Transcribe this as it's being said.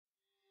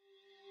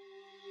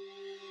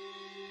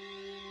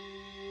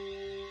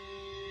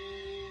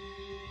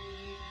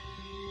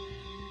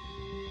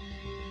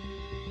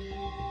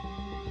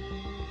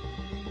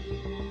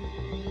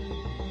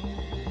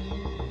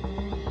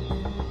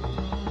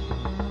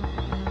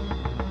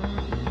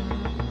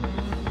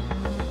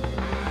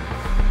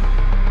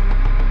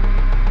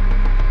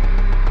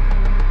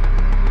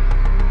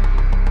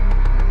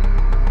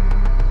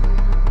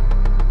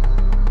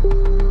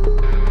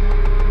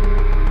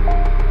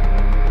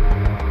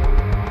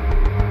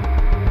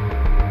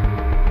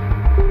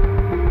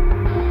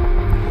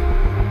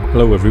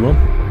Hello everyone.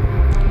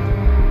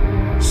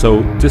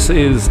 So this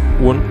is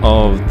one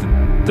of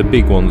the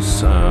big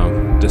ones,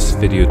 this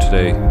video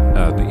today,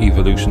 the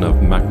evolution of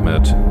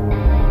Machmed.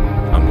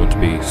 I'm going to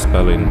be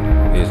spelling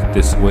it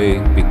this way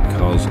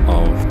because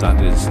of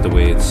that is the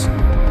way it's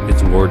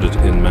worded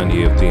in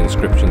many of the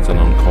inscriptions and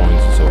on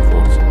coins and so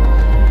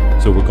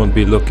forth. So we're going to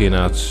be looking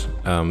at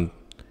the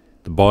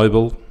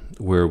Bible,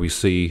 where we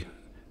see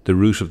the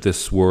root of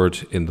this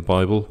word in the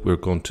Bible. We're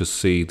going to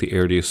see the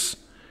earliest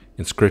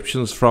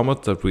inscriptions from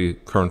it that we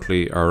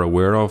currently are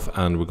aware of,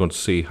 and we're going to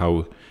see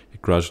how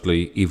it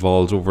gradually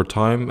evolved over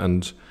time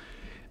and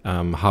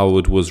how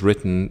it was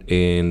written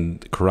in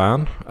the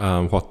Quran,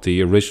 what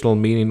the original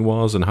meaning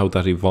was, and how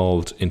that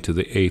evolved into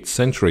the 8th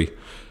century.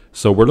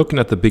 So we're looking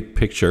at the big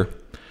picture,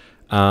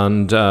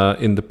 and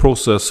in the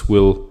process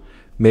we'll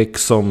make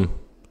some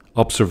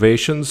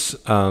observations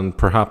and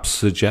perhaps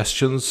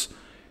suggestions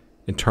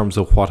in terms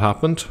of what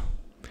happened.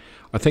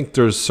 I think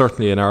there's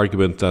certainly an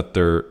argument that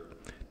there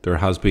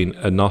has been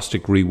a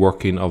Gnostic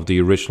reworking of the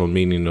original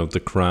meaning of the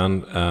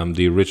Quran,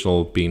 the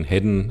original being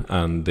hidden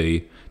and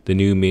the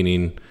new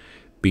meaning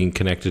being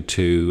connected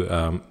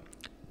to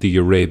the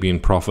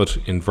Arabian prophet,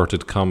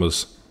 inverted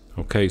commas.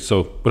 Okay,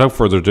 so without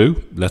further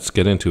ado, let's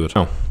get into it.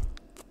 Now,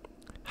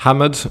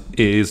 Hamad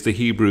is the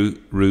Hebrew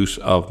root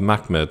of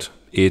Machmed.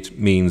 It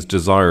means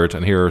desired,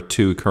 and here are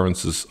two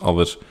occurrences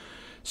of it: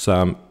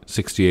 Psalm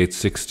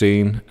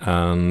 68:16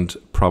 and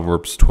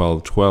Proverbs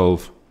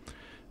 12:12.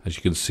 As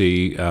you can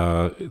see,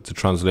 the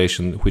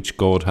translation, which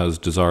God has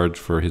desired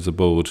for his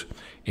abode.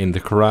 In the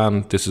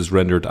Quran, this is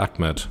rendered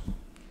Ahmed.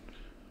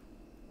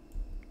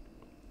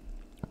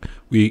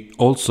 We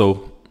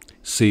also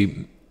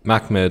see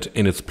Machmed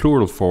in its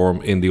plural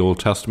form in the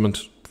Old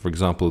Testament. For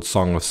example,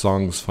 Song of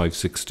Songs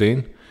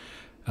 5:16,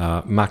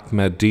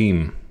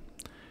 Machmedim,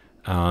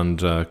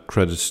 and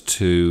credits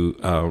to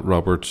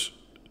Robert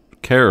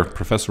Kerr,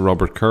 Professor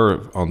Robert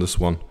Kerr on this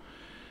one.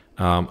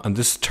 And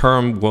this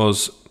term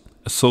was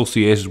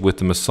associated with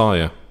the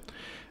Messiah.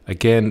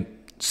 Again,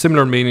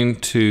 similar meaning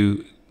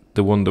to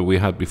the one that we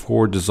had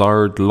before: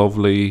 desired,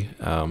 lovely,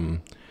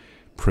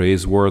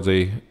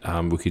 praiseworthy.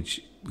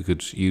 We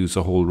could use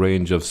a whole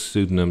range of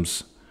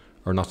pseudonyms,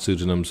 or not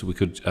pseudonyms. We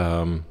could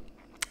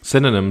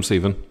synonyms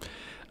even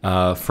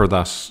for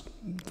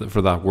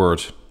that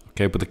word.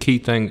 Okay, but the key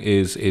thing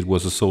is it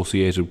was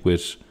associated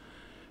with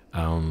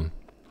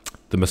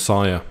the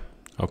Messiah.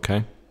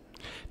 Okay,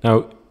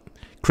 now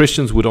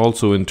Christians would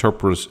also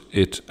interpret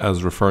it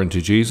as referring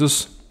to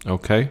Jesus.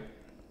 Okay,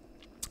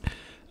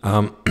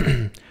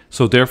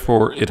 so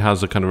therefore it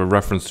has a kind of a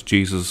reference to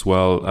Jesus as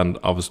well, and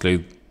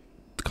obviously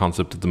the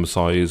concept of the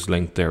Messiah is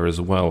linked there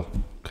as well.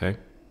 Okay,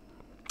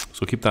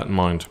 so keep that in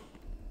mind.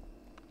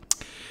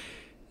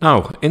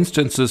 Now,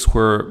 instances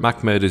where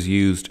Machmed is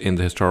used in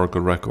the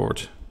historical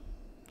record.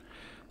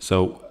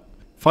 So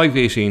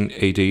 518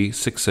 AD,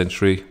 6th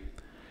century.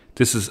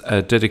 This is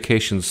a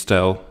dedication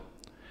stele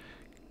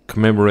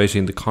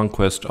commemorating the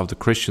conquest of the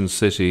Christian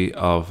city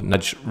of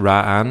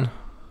Najran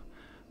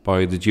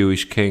by the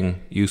Jewish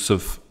king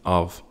Yusuf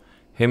of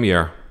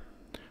Himyar,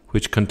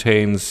 which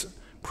contains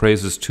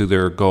praises to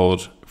their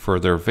God for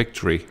their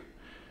victory.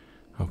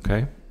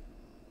 Okay,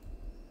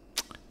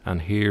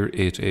 and here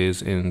it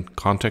is in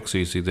context. So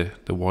you see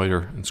the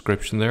wider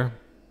inscription there.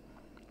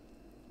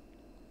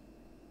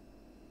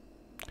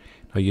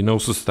 Now you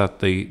notice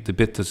that the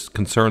bit that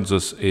concerns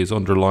us is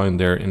underlined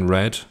there in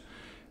red,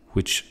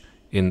 which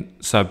in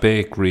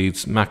Sabaik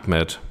reads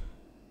Machmed.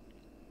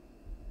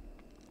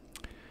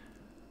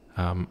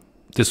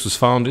 This was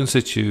found in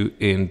situ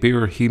in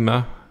Bir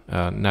Hima,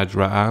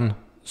 Najran,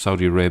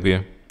 Saudi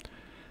Arabia,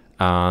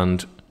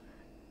 and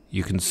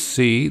you can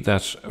see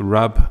that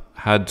Rab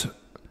had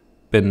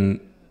been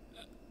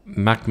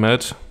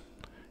Machmed,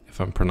 if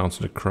I'm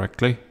pronouncing it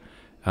correctly,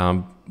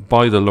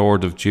 by the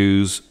Lord of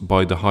Jews,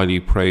 by the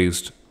highly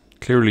praised.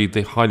 Clearly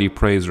the highly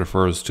praised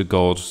refers to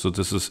God, so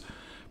this is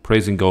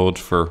praising God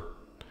for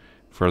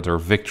their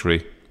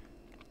victory.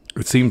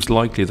 It seems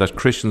likely that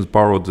Christians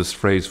borrowed this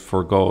phrase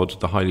for God,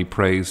 the highly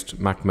praised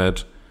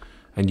Machmed,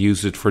 and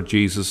used it for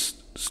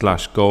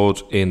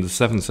Jesus/God in the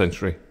 7th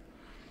century.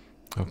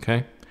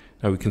 Okay,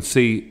 now we can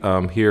see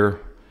here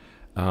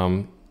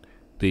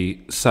the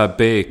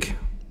Sabaik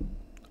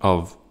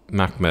of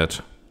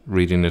Machmed,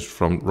 reading it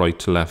from right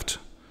to left.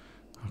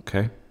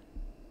 Okay.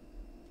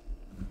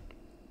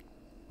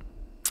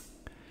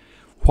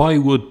 Why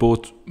would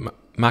both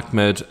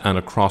Machmed and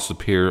a cross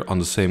appear on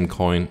the same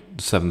coin,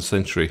 the 7th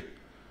century?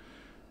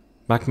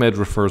 Machmed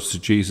refers to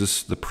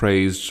Jesus, the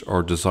praised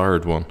or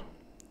desired one.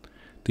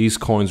 These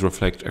coins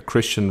reflect a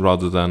Christian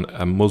rather than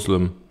a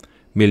Muslim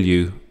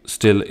milieu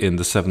still in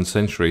the 7th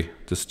century.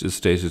 This is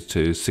dated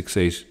to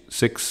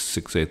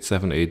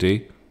 687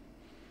 AD.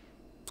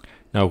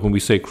 Now, when we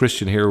say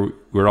Christian here,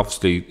 we're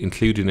obviously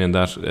including in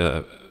that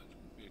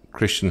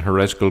Christian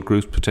heretical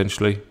groups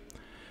potentially.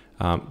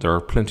 There are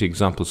plenty of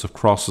examples of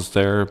crosses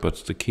there,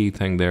 but the key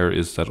thing there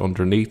is that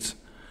underneath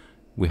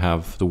we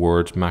have the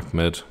word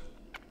Machmed.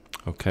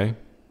 Okay.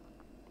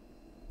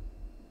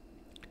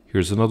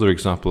 Here's another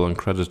example, and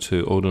credit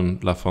to Odin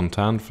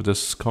Lafontaine for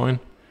this coin.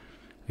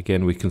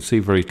 Again, we can see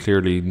very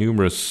clearly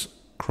numerous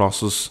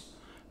crosses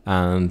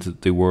and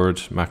the word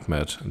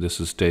Machmed. This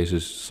is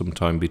dated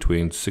sometime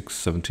between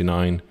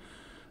 679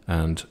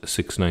 and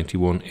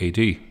 691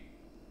 AD.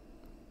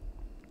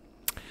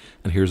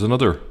 And here's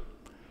another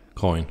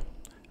coin.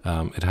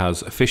 It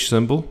has a fish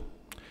symbol,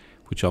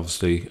 which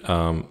obviously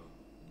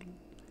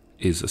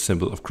is a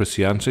symbol of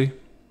Christianity,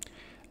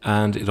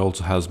 and it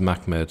also has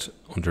Machmed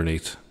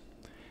underneath.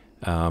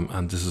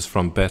 And this is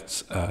from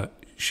Bet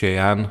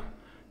Shean,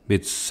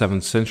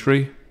 mid-7th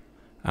century.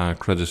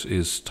 Credit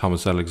is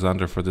Thomas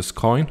Alexander for this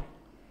coin.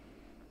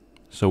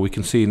 So we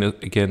can see,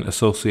 again,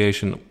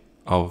 association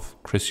of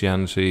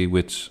Christianity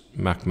with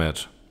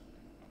Machmed.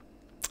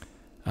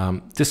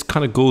 This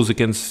kind of goes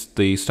against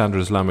the standard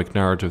Islamic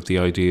narrative, the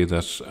idea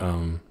that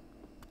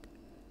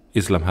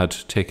Islam had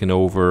taken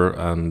over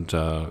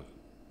and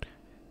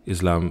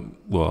Islam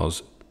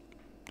was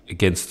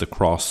against the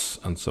cross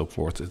and so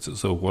forth.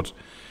 So what,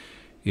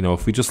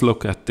 if we just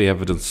look at the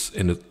evidence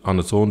on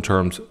its own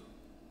terms,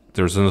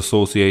 there's an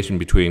association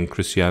between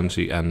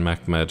Christianity and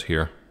Machmed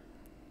here.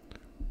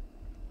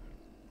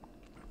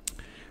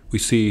 We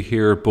see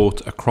here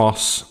both a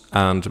cross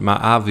and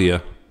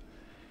Ma'awiya.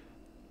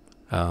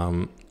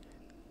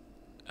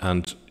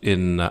 And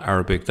in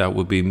Arabic that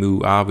would be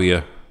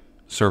Muawiyah,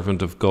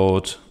 servant of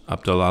God,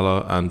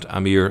 Abdullah, and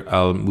Amir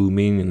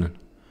al-Mu'minin,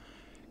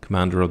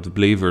 commander of the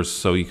believers.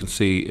 So you can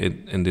see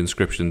in the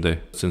inscription,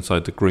 it's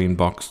inside the green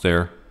box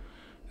there,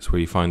 is where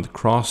you find the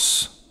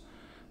cross.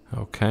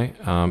 Okay,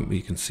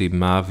 you can see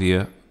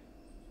Ma'awiya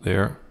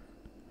there.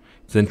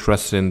 It's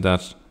interesting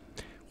that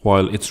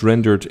while it's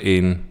rendered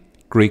in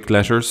Greek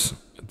letters,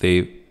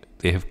 they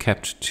have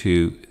kept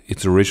to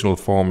its original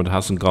form. It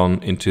hasn't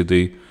gone into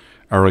the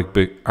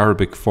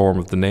Arabic form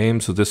of the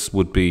name. So this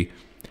would be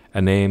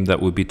a name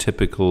that would be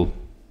typical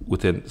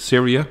within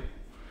Syria.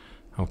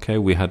 Okay,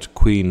 we had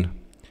Queen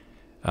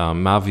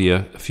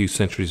Ma'awiya a few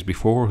centuries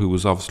before, who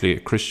was obviously a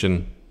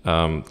Christian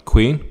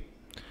queen.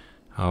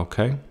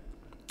 Okay.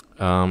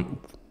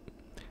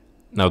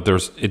 Now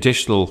there's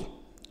additional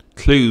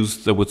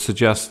clues that would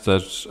suggest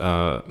that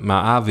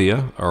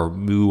Ma'awiya or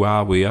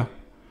Muawiyah,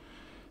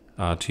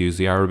 to use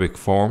the Arabic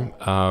form,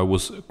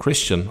 was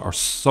Christian or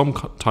some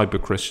type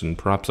of Christian,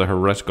 perhaps a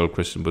heretical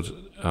Christian, but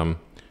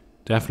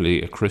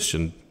definitely a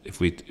Christian if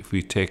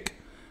we take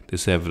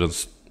this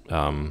evidence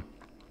on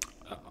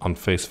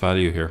face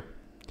value here.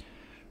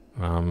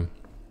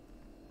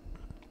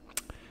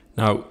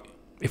 Now,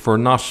 if we're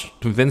not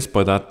convinced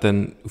by that,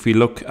 then if we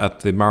look at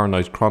the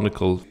Maronite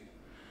Chronicle,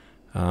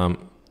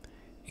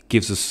 it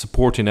gives us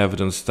supporting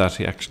evidence that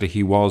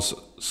he was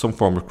some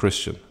form of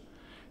Christian.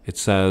 It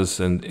says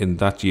in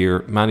that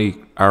year, many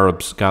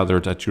Arabs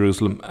gathered at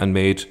Jerusalem and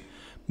made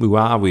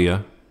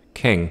Muawiyah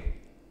king.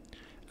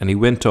 And he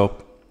went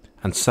up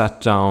and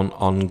sat down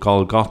on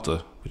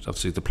Golgotha, which is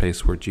obviously the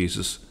place where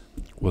Jesus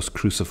was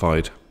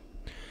crucified.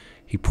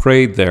 He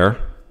prayed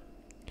there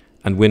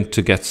and went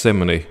to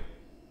Gethsemane,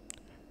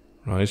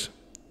 right?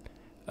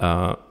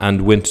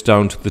 And went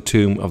down to the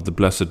tomb of the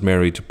Blessed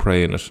Mary to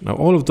pray in it. Now,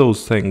 all of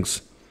those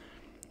things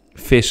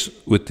fit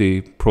with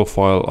the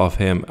profile of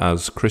him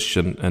as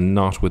Christian and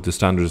not with the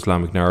standard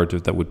Islamic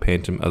narrative that would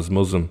paint him as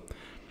Muslim.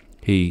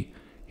 He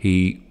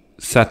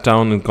sat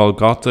down in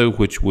Golgotha,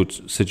 which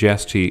would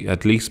suggest he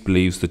at least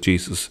believes that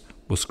Jesus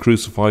was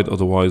crucified.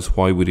 Otherwise,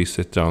 why would he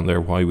sit down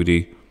there? Why would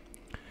he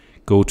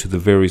go to the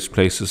various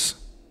places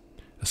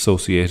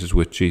associated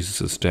with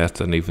Jesus'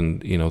 death, and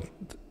even,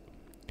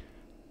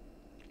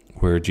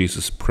 where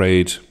Jesus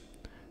prayed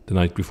the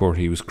night before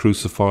he was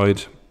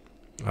crucified,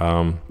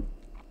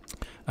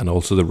 and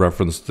also the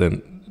reference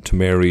then to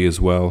Mary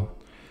as well,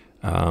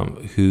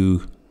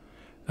 who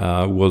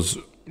was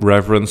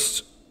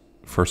reverenced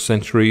for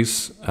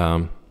centuries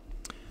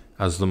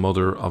as the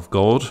mother of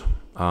God.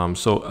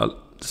 So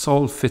this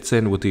all fits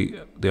in with the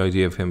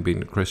idea of him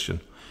being a Christian.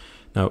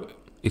 Now,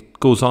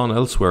 it goes on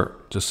elsewhere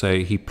to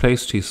say he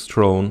placed his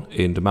throne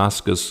in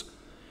Damascus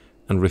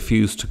and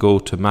refused to go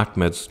to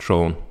Machmed's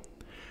throne.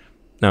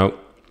 Now,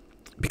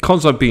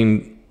 because I've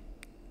been,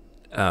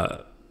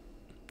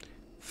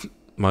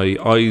 my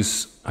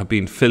eyes have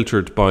been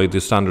filtered by the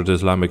standard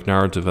Islamic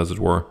narrative, as it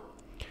were,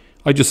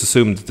 I just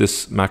assumed that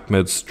this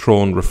Machmed's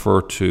throne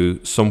referred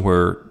to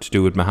somewhere to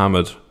do with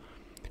Muhammad.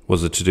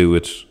 Was it to do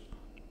with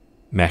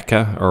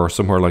Mecca or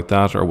somewhere like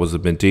that, or was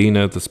it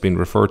Medina that's been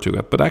referred to?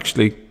 But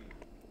actually,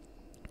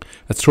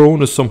 a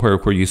throne is somewhere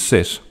where you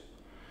sit.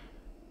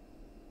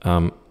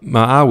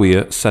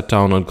 Ma'awiya sat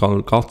down on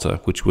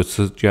Golgotha, which would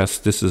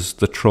suggest this is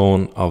the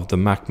throne of the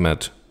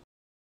Machmed,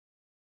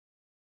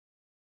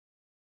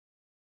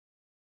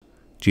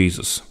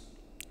 Jesus.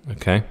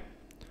 Okay,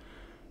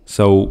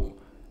 so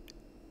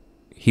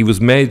he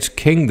was made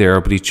king there,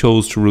 but he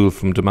chose to rule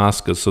from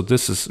Damascus. So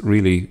this is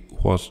really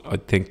what I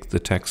think the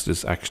text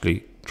is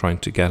actually trying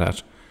to get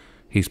at.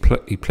 He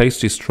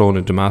placed his throne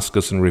in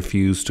Damascus and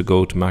refused to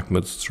go to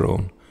Machmed's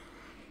throne.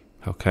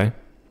 Okay.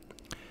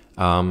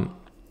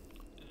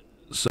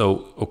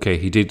 So, okay,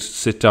 he did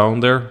sit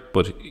down there,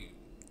 but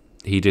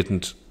he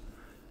didn't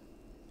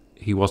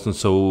he wasn't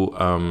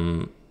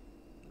so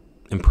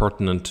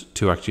impertinent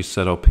to actually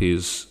set up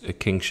his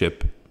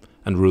kingship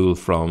and rule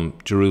from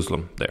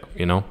Jerusalem there,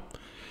 you know.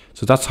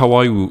 So that's how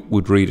I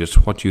would read it.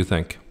 What do you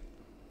think?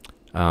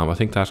 I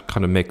think that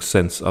kind of makes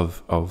sense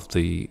of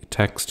the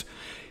text.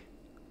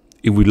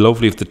 It would be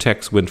lovely if the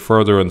text went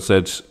further and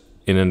said,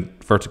 in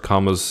inverted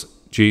commas,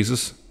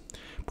 Jesus.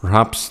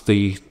 Perhaps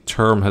the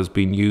term has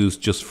been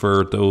used just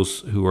for those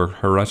who are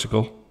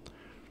heretical,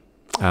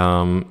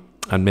 and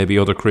maybe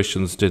other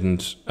Christians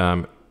didn't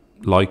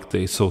like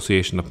the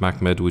association of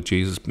Mahmed with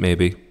Jesus,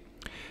 maybe.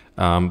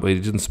 But he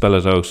didn't spell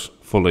it out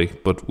fully.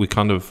 But we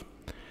kind of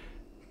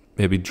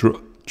maybe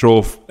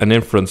drove an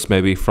inference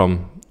maybe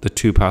from the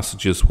two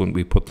passages when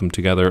we put them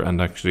together,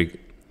 and actually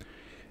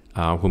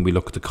when we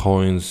look at the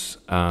coins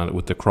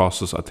with the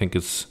crosses, I think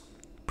it's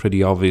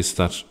pretty obvious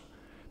that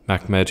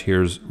Mahmed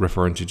here is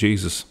referring to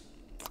Jesus.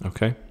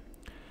 Okay.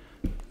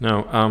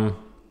 Now,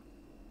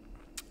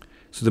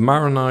 so the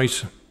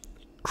Maronite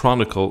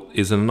Chronicle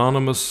is an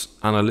anonymous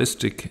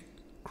annalistic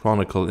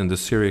chronicle in the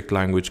Syriac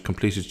language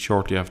completed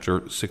shortly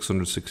after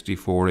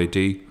 664 AD.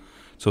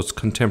 So it's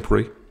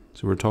contemporary.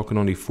 So we're talking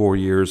only 4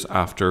 years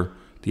after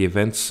the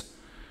events.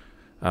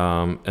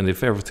 And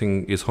if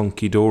everything is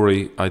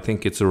hunky-dory, I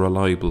think it's a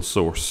reliable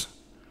source.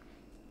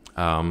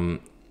 Now,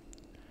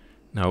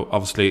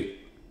 obviously,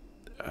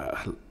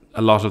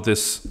 a lot of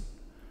this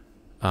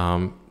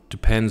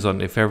depends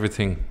on if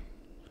everything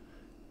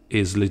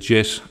is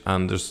legit,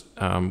 and there's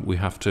we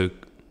have to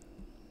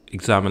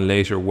examine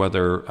later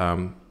whether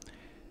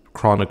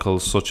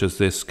chronicles such as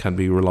this can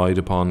be relied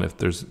upon. If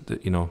there's,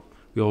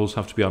 we always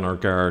have to be on our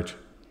guard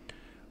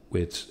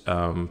with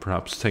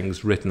perhaps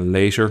things written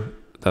later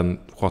than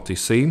what they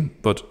seem,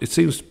 but it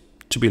seems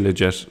to be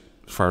legit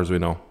as far as we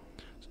know.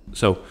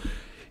 So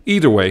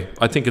either way,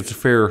 I think it's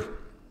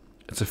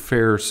a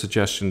fair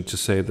suggestion to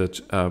say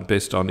that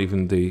based on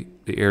even the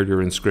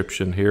earlier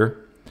inscription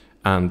here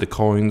and the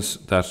coins,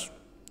 that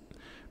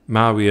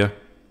Mavia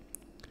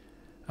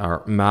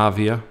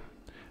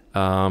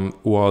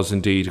was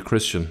indeed a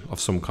Christian of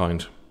some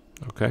kind.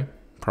 Okay,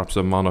 perhaps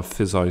a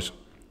monophysite.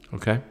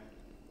 Okay.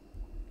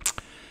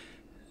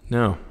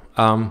 Now,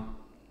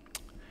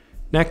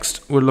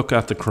 next we'll look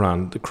at the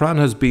Quran. The Quran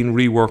has been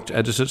reworked,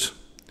 edited,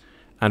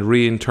 and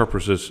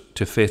reinterpreted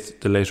to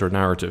fit the later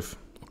narrative.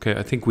 Okay,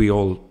 I think we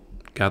all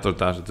gathered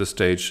that at this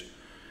stage.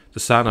 The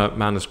Sana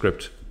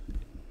manuscript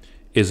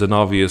is an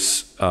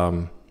obvious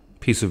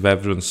piece of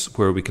evidence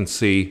where we can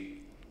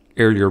see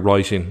earlier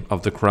writing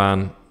of the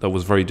Quran that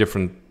was very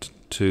different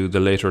to the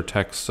later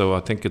text. So I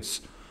think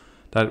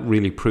that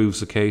really proves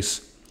the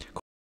case.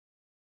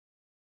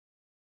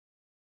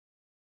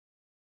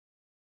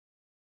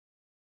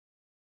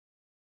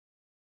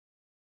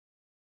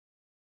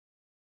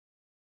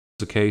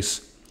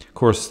 Of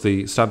course,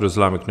 the standard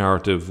Islamic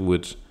narrative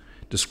would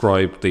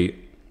describe the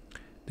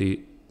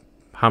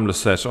Hamlet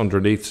set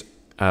underneath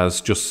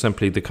as just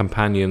simply the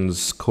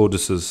companions'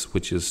 codices,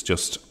 which is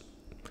just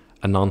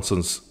a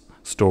nonsense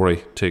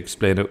story to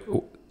explain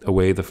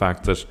away the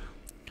fact that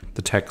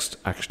the text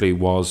actually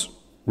was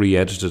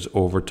re-edited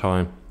over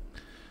time.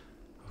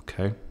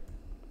 Okay.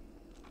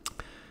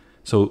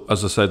 So,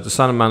 as I said, the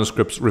Sana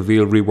manuscripts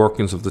reveal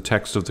reworkings of the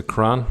text of the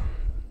Quran.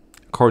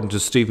 According to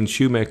Stephen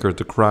Shoemaker,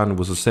 the Quran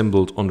was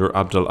assembled under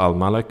Abd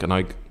al-Malik, and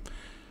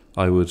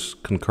I would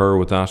concur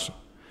with that,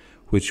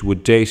 which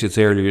would date its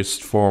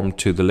earliest form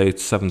to the late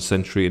 7th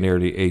century and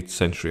early 8th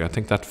century. I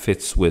think that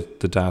fits with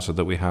the data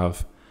that we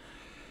have.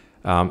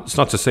 It's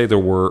not to say it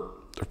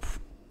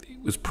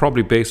was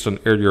probably based on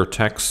earlier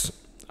texts,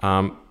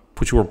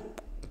 which were,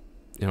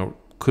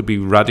 could be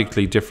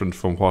radically different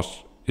from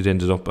what it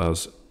ended up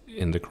as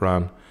in the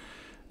Quran.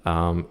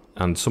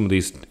 And some of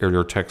these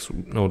earlier texts,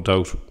 no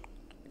doubt,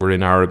 were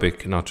in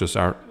Arabic, not just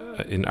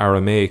in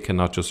Aramaic and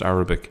not just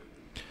Arabic.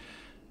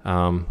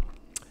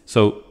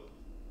 So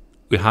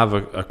we have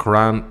a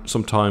Quran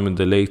sometime in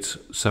the late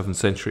 7th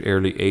century,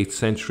 early 8th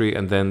century,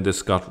 and then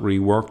this got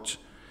reworked.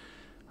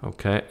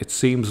 Okay, it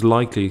seems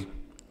likely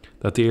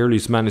that the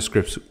earliest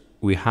manuscripts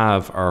we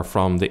have are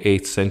from the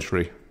 8th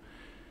century.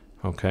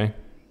 Okay,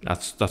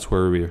 that's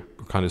where we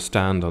kind of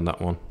stand on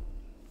that one.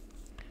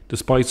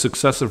 Despite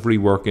successive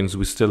reworkings,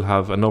 we still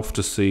have enough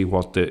to see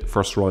what the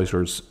first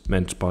writers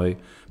meant by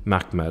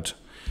Mahmed.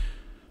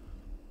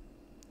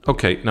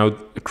 Okay, now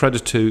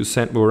credit to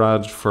Saint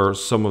Murad for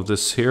some of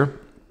this here.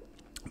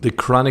 The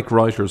Quranic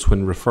writers,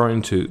 when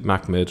referring to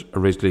Mahmed,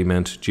 originally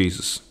meant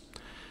Jesus.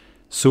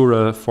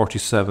 Surah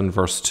 47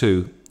 verse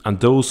 2, and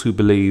those who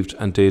believed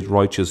and did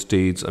righteous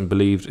deeds and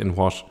believed in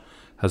what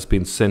has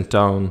been sent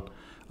down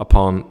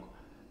upon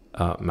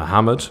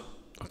Muhammad,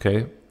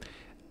 okay,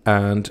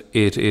 and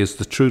it is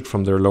the truth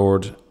from their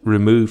Lord,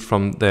 removed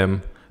from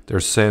them their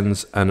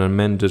sins and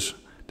amended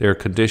their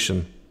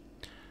condition.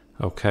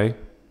 Okay,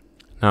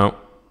 now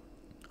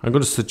I'm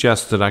going to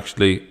suggest that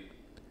actually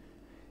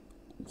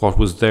what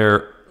was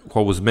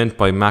meant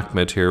by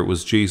Mahmed here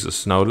was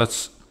Jesus. Now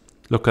let's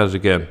look at it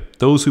again.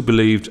 Those who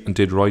believed and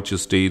did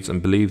righteous deeds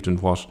and believed in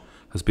what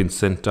has been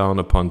sent down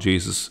upon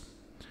Jesus,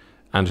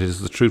 and it is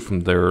the truth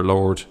from their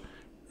Lord,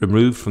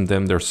 removed from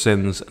them their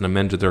sins and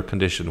amended their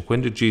condition.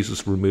 When did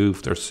Jesus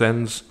remove their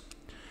sins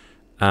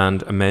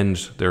and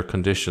amend their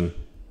condition?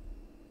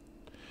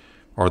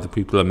 Or the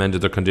people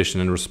amended their condition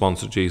in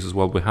response to Jesus?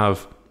 Well, we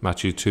have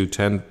Matthew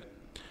 2:10.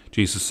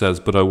 Jesus says,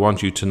 "But I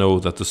want you to know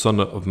that the Son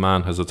of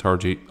Man has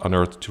authority on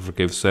earth to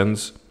forgive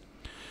sins."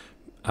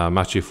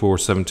 Matthew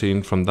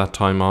 4:17, from that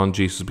time on,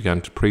 Jesus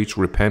began to preach,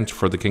 "Repent,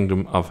 for the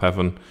kingdom of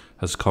heaven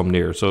has come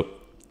near." So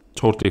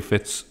totally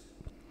fits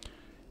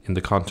in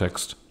the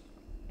context.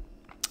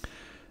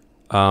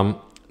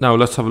 Now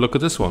let's have a look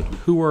at this one.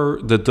 Who are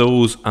the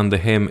those and the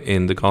him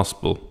in the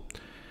gospel?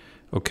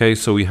 Okay,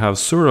 so we have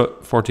Surah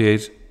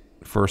 48,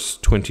 verse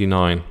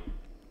 29.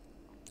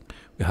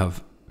 We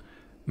have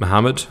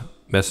Muhammad,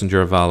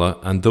 messenger of Allah,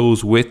 and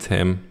those with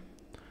him.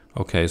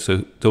 Okay,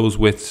 so those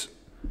with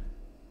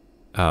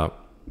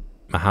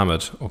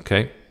Muhammad,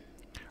 okay,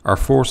 are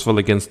forceful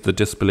against the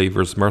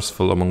disbelievers,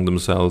 merciful among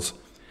themselves.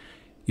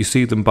 You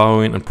see them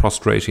bowing and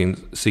prostrating,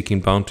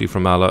 seeking bounty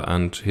from Allah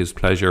and His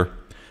pleasure.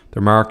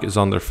 Their mark is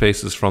on their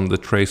faces from the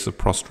trace of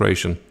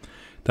prostration.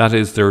 That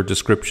is their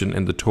description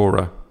in the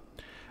Torah.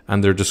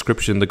 And their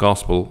description in the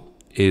Gospel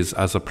is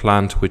as a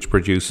plant which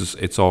produces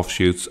its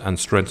offshoots and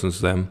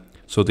strengthens them,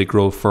 so they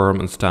grow firm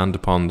and stand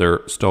upon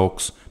their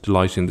stalks,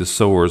 delighting the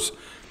sowers.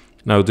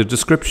 Now, the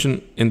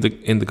description in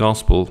the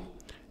Gospel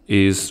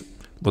is,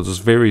 well, there's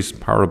various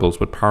parables,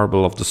 but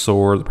parable of the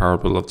sower, the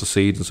parable of the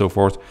seed, and so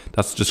forth.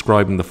 That's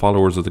describing the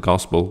followers of the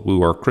Gospel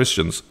who are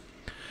Christians.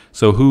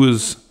 So who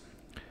is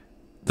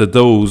the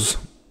those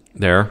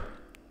there?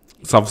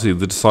 It's obviously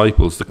the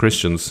disciples, the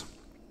Christians.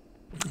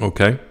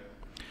 Okay.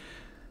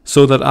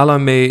 So that Allah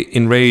may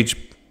enrage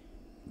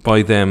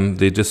by them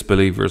the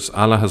disbelievers.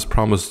 Allah has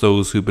promised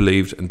those who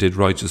believed and did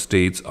righteous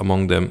deeds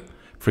among them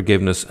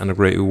forgiveness and a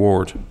great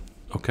reward.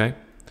 Okay.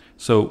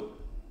 So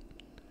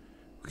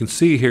we can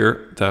see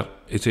here that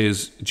it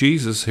is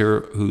Jesus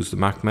here who's the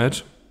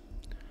Mahmed,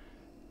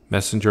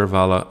 messenger of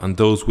Allah, and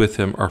those with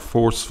him are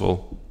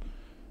forceful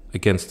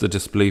against the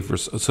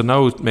disbelievers. So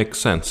now it makes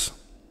sense.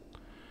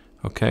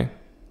 Okay.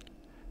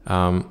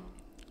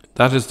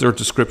 That is their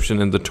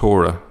description in the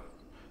Torah.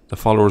 The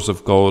followers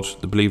of God,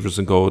 the believers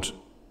in God,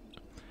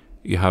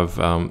 you have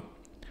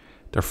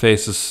their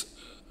faces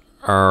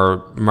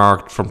are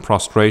marked from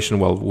prostration.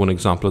 Well, one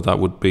example of that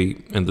would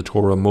be in the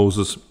Torah,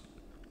 Moses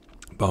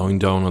bowing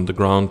down on the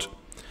ground,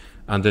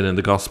 and then in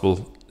the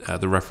Gospel,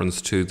 the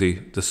reference to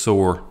the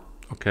sower.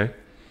 Okay.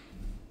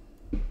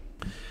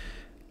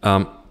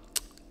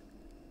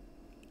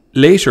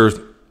 Later,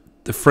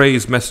 the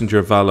phrase messenger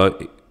of Allah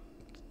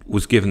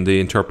was given the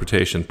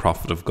interpretation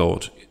prophet of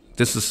God.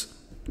 This is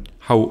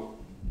how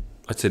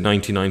I'd say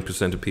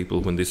 99% of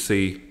people, when they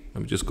see,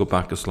 let me just go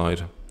back a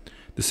slide,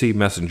 they see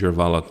messenger of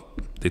Allah,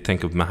 they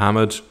think of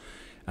Muhammad,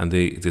 and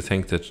they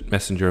think that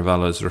messenger of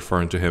Allah is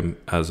referring to him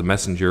as a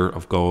messenger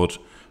of God.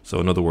 So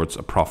in other words,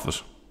 a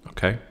prophet.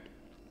 Okay?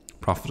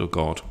 Prophet of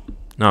God.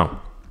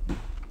 Now,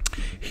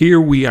 here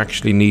we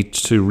actually need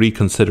to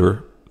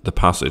reconsider the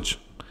passage.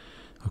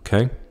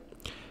 Okay?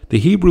 The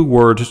Hebrew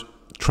word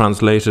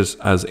translated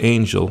as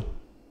angel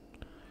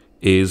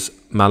is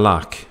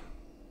malak,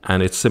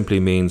 and it simply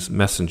means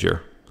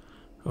messenger.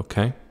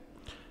 Okay?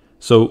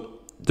 So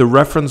the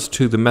reference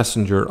to the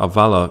messenger of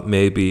Allah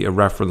may be a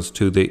reference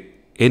to the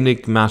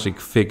enigmatic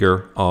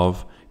figure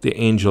of the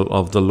angel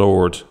of the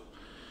Lord.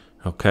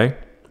 Okay?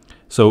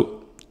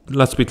 So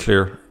let's be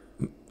clear.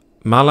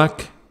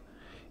 Malak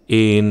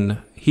in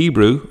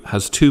Hebrew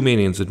has two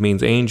meanings. It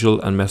means angel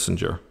and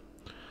messenger.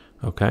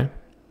 Okay?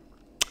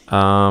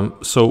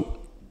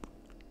 So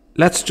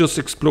let's just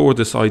explore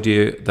this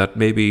idea that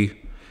maybe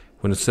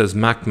when it says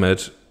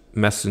Mahmed,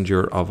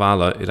 messenger of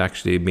Allah, it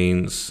actually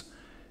means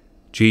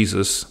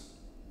Jesus,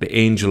 the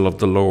angel of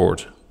the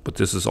Lord. But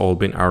this has all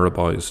been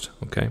Arabized.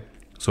 Okay?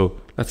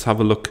 So let's have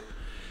a look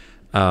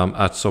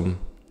at some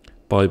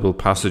Bible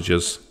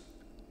passages.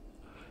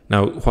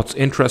 Now, what's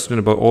interesting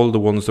about all the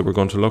ones that we're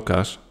going to look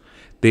at,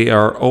 they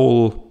are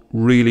all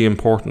really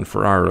important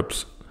for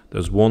Arabs.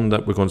 There's one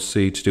that we're going to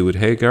see to do with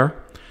Hagar.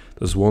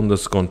 There's one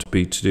that's going to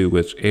be to do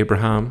with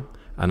Abraham,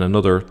 and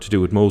another to do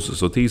with Moses.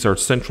 So these are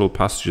central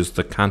passages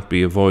that can't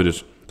be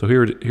avoided. So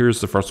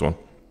here's the first one.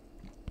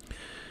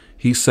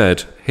 He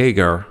said,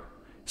 Hagar,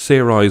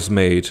 Sarai's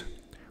maid,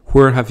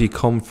 where have you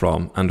come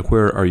from, and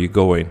where are you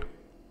going?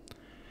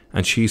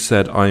 And she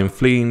said, I am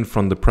fleeing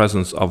from the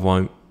presence of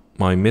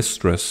my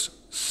mistress,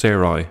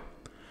 Sarai.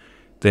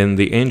 Then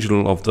the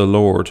angel of the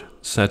Lord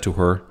said to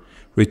her,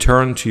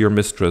 return to your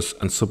mistress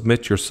and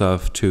submit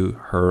yourself to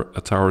her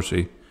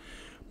authority.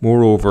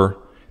 Moreover,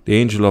 the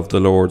angel of the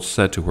Lord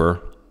said to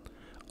her,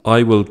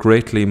 I will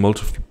greatly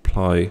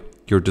multiply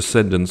your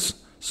descendants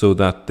so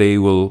that they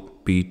will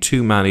be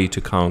too many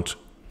to count.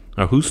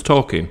 Now, who's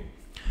talking?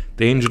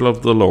 The angel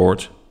of the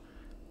Lord.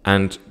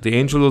 And the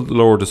angel of the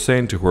Lord is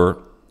saying to her,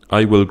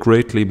 I will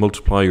greatly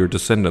multiply your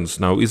descendants.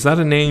 Now, is that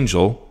an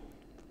angel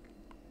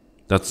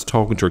that's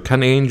talking to her?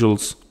 Can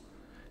angels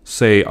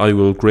say, I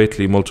will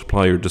greatly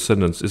multiply your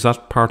descendants? Is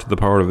that part of the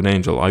power of an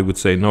angel? I would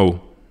say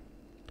no.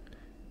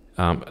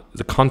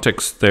 The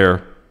context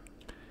there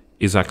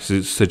is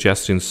actually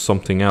suggesting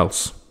something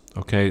else.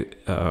 Okay,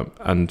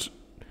 and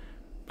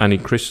any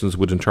Christians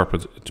would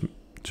interpret it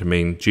to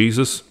mean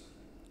Jesus.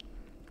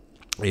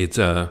 It's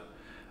a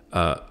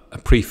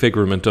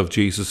prefigurement of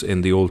Jesus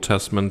in the Old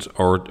Testament,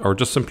 or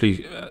just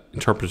simply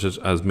interpret it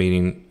as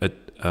meaning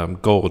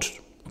God.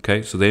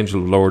 Okay, so the angel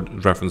of the Lord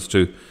is reference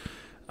to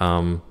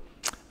an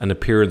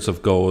appearance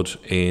of God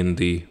in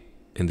the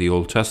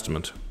Old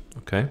Testament.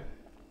 Okay.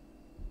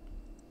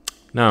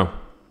 Now,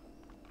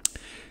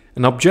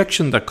 an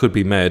objection that could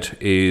be made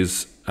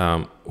is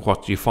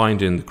what you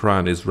find in the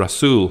Quran is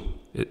Rasul.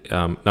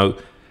 Now,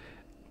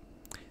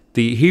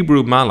 the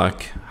Hebrew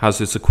Malak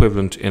has its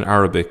equivalent in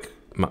Arabic,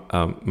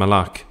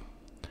 Malak,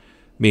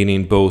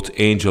 meaning both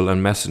angel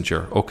and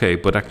messenger. Okay,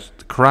 but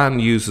the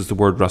Quran uses the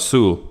word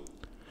Rasul.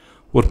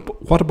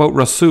 What about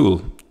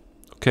Rasul?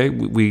 Okay,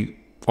 we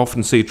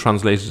often see it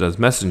translated as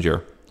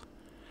messenger.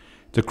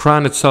 The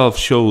Quran itself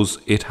shows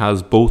it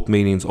has both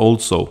meanings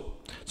also.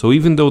 So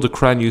even though the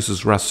Quran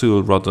uses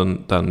Rasul rather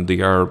than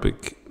the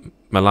Arabic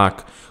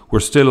Malak, we're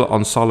still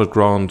on solid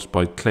ground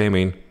by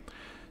claiming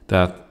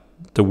that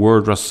the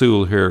word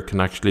Rasul here can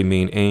actually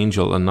mean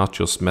angel and not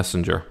just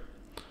messenger.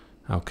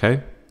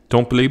 Okay,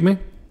 don't believe me?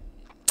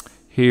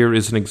 Here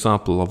is an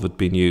example of it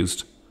being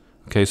used.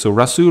 Okay, so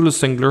Rasul is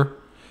singular,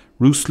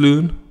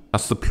 Ruslun,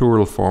 that's the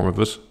plural form of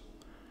it.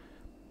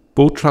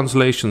 Both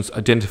translations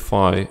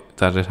identify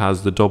that it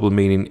has the double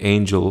meaning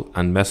angel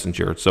and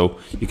messenger. So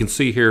you can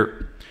see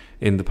here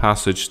in the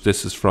passage,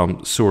 this is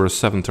from Surah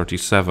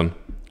 737.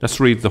 Let's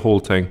read the whole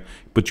thing,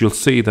 but you'll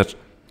see that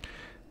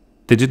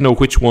they didn't know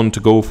which one to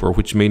go for,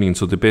 which meaning,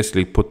 so they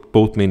basically put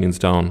both meanings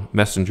down.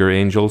 Messenger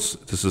angels,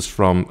 this is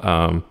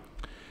from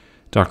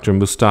Dr.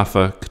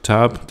 Mustafa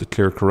Kitab, the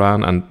Clear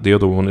Quran, and the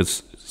other one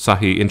is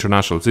Sahih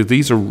International. So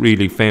these are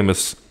really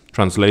famous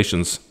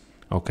translations,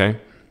 okay?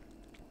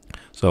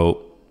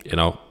 So, you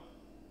know,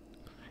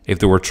 if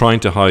they were trying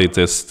to hide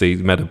this, they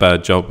made a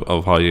bad job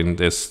of hiding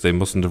this. They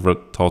mustn't have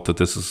thought that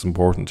this is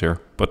important here.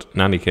 But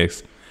in any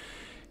case,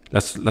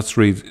 let's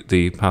read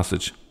the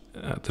passage,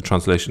 the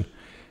translation.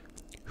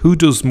 Who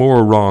does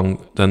more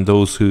wrong than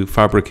those who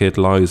fabricate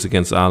lies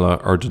against Allah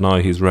or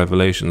deny His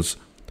revelations?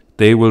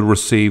 They will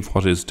receive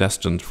what is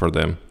destined for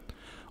them,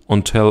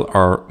 until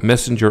our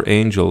messenger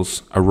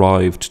angels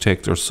arrive to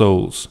take their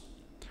souls,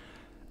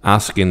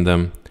 asking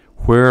them,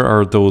 where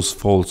are those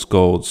false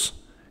gods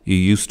you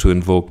used to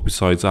invoke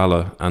besides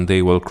Allah? And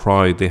they will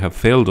cry, they have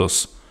failed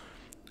us,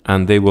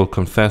 and they will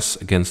confess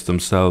against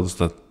themselves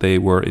that they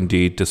were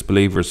indeed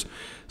disbelievers.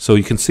 So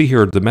you can see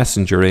here the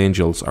messenger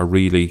angels are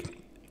really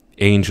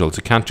angels.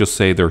 You can't just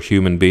say they're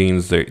human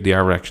beings, they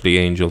are actually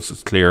angels,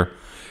 it's clear.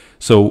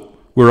 So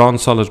we're on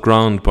solid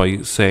ground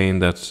by saying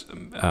that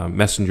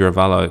messenger of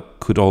Allah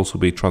could also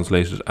be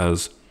translated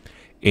as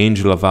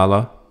angel of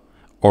Allah,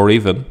 or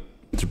even,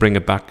 to bring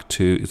it back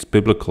to its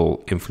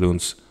biblical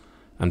influence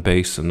and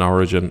base and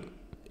origin,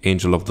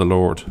 angel of the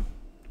Lord.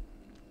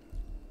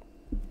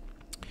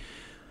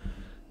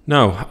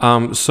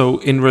 Now, so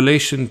in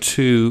relation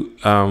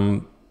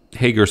to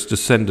Hagar's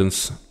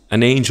descendants,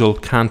 an angel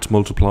can't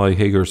multiply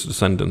Hagar's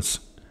descendants.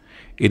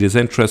 It is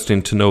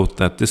interesting to note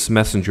that this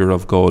messenger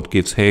of God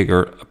gives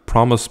Hagar a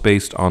promise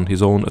based on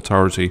his own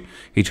authority.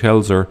 He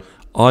tells her,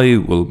 I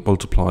will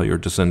multiply your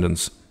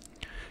descendants.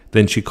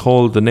 Then she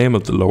called the name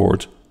of the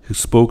Lord, who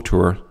spoke to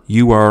her,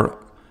 you are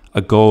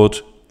a God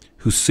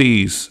who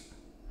sees.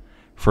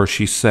 For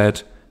she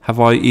said, have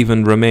I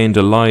even remained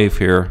alive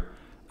here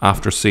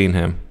after seeing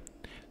him?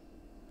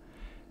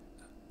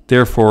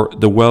 Therefore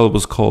the well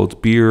was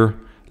called Bir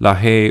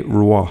Lahai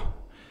Ruah.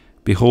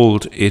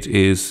 Behold, it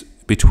is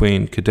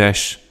between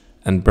Kadesh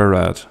and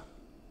Berad.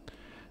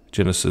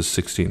 Genesis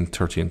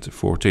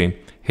 16:13-14.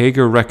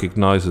 Hagar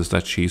recognizes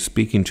that she's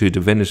speaking to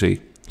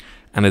divinity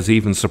and is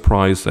even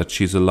surprised that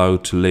she's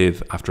allowed to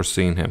live after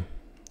seeing him.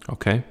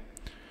 Okay?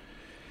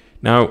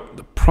 Now,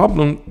 the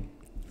problem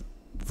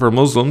for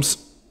Muslims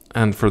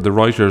and for the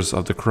writers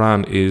of the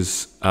Quran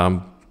is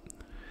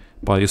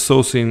by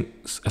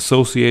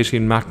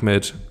associating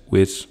Mahmed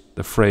with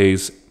the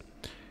phrase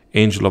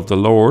angel of the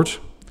Lord,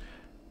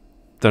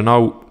 they've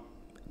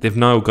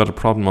now got a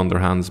problem on their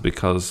hands,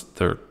 because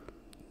the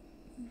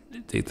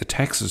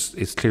text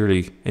is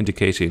clearly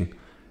indicating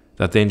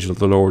that the angel of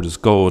the Lord is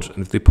God, and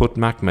if they put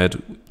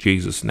Mahmed,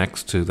 Jesus,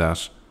 next to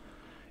that,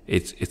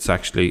 it's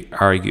actually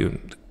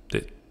arguing.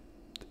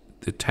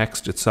 The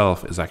text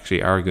itself is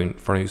actually arguing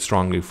very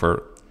strongly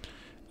for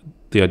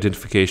the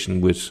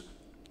identification with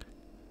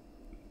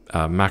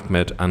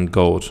Mahmed and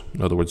God.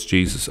 In other words,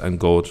 Jesus and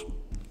God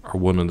are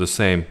one and the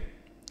same.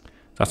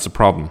 That's the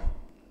problem.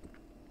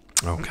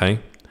 Okay,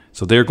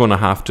 so they're going to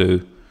have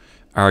to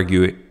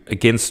argue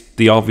against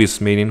the obvious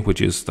meaning,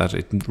 which is that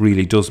it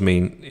really does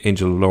mean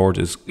angel of the Lord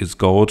is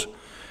God,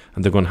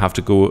 and they're going to have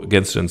to go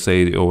against it and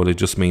say, oh, well, it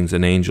just means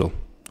an angel.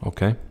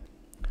 Okay,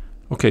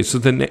 so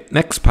the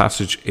next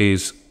passage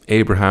is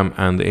Abraham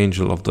and the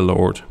angel of the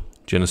Lord,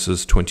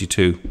 Genesis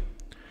 22.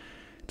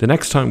 The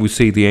next time we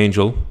see the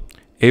angel,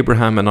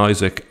 Abraham and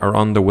Isaac are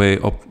on their way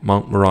up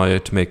Mount Moriah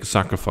to make a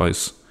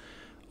sacrifice.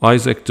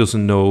 Isaac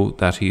doesn't know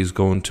that he is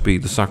going to be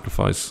the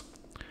sacrifice.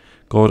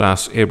 God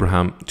asks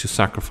Abraham to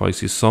sacrifice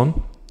his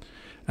son,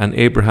 and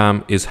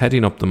Abraham is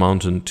heading up the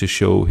mountain to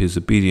show his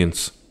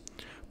obedience.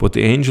 But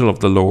the angel of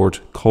the Lord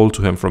called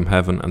to him from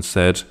heaven and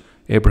said,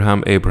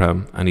 Abraham,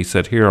 Abraham. And he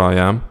said, Here I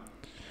am.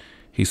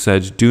 He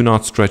said, Do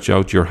not stretch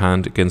out your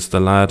hand against the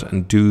lad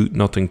and do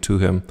nothing to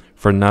him,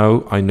 for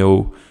now I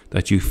know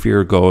that you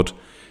fear God,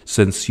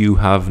 since you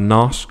have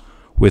not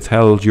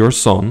withheld your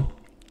son,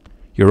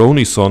 your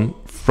only son,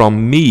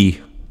 from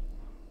me.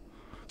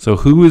 So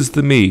who is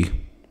the me?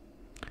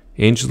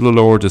 Angel of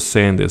the Lord is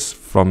saying this,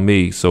 from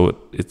me, so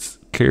it's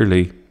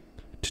clearly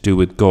to do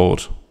with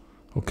God.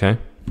 Okay?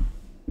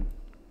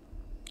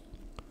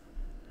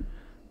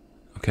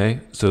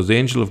 Okay, so the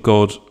angel of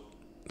God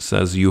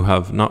says, You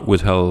have not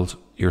withheld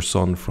your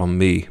son from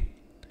me.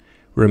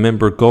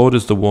 Remember, God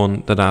is the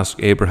one that asked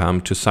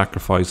Abraham to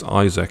sacrifice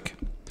Isaac.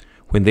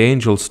 When the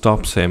angel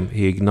stops him,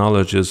 he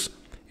acknowledges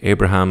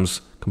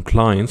Abraham's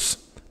compliance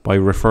by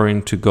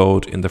referring to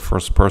God in the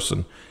first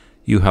person.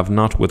 You have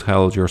not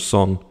withheld your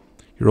son,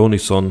 your only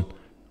son,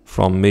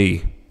 from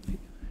me.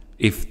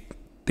 If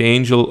the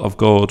angel of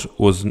God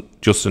was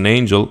just an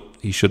angel,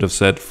 he should have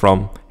said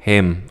from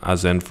him,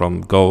 as in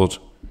from God,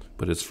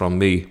 but it's from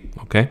me.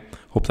 Okay?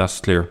 Hope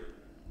that's clear.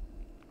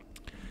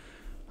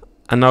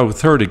 And now the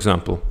third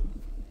example.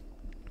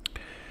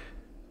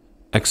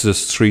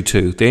 Exodus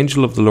 3:2. The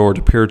angel of the Lord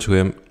appeared to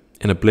him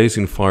in a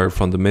blazing fire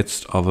from the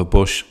midst of a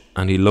bush,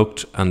 and he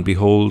looked, and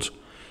behold,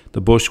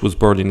 the bush was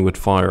burning with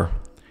fire,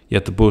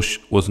 yet the bush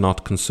was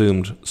not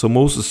consumed. So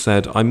Moses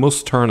said, I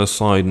must turn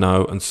aside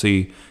now and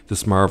see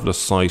this marvelous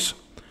sight,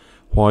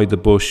 why the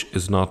bush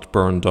is not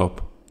burned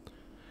up.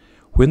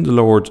 When the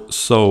Lord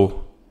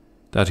saw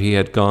that he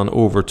had gone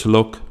over to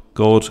look,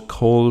 God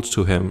called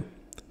to him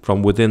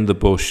from within the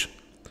bush,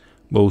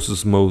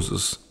 Moses,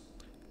 Moses.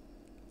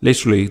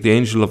 Literally, the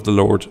angel of the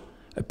Lord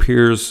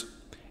appears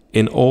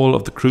in all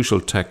of the crucial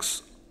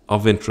texts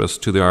of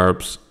interest to the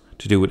Arabs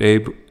to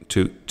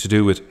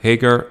do with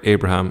Hagar,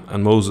 Abraham,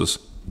 and Moses.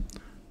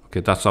 Okay,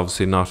 that's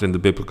obviously not in the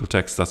biblical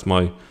text. That's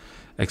my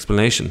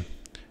explanation.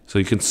 So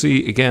you can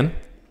see again,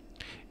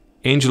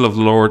 angel of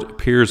the Lord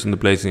appears in the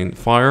blazing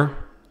fire,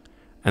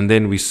 and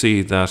then we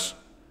see that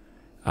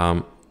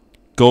the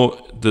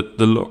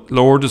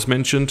Lord is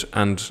mentioned,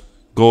 and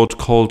God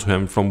called to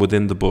him from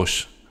within the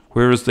bush.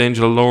 Where is the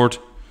angel of the Lord?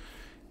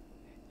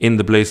 In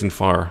the blazing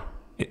fire,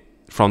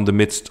 from the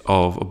midst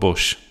of a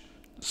bush.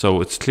 So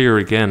it's clear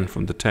again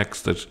from the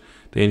text that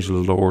the angel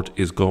of the Lord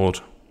is God.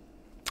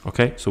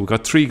 Okay, so we've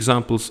got three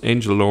examples.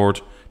 Angel of the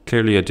Lord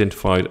clearly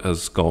identified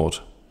as God.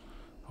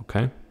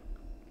 Okay.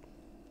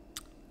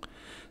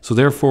 So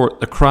therefore,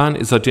 the Quran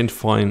is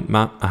identifying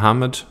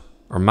Muhammad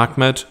or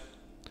Mahmed,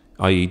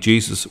 i.e.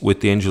 Jesus, with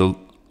the angel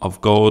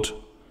of God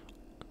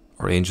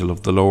or angel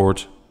of the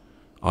Lord,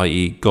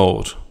 i.e.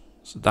 God.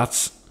 So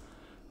that's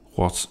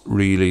what's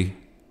really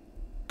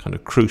kind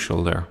of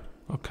crucial there.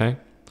 Okay.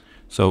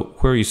 So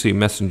where you see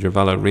messenger of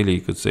Allah, really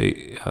you could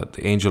say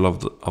the angel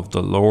of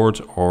the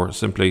Lord, or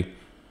simply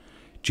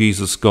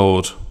Jesus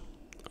God.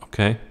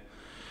 Okay.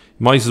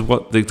 Might as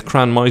well, the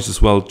Quran might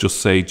as well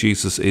just say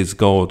Jesus is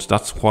God.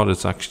 That's what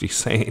it's actually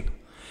saying.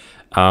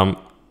 That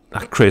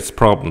creates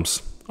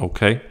problems.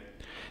 Okay.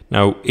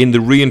 Now, in the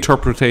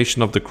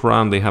reinterpretation of the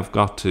Quran, they have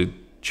got to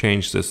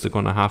change this. They're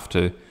going to have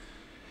to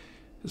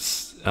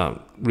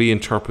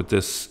reinterpret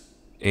this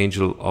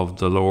angel of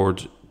the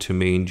Lord to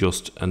mean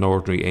just an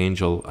ordinary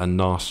angel and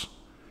not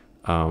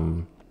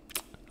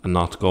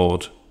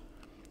God.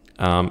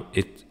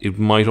 It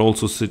might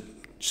also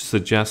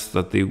suggest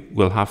that they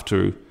will have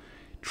to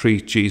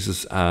treat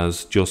Jesus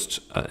as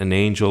just an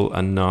angel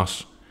and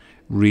not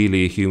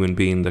really a human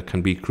being that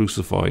can be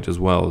crucified as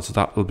well. So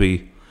that will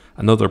be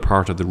another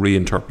part of the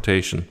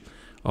reinterpretation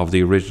of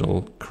the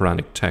original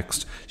Quranic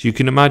text. So you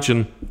can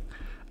imagine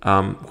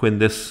when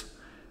this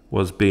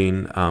was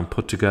being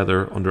put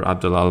together under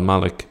Abdul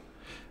al-Malik,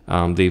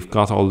 they've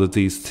got all of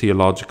these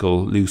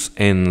theological loose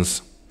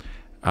ends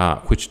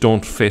which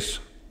don't fit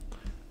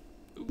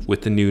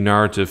with the new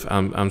narrative.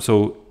 And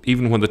so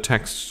even when the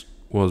text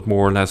was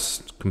more or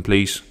less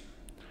complete,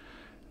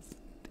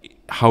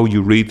 how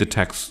you read the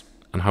text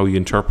and how you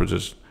interpret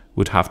it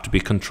would have to be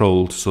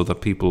controlled so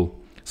that people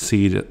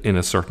see it in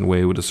a certain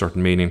way with a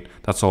certain meaning.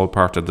 That's all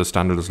part of the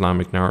standard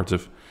Islamic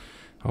narrative.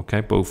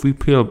 Okay, but if we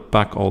peel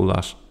back all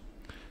that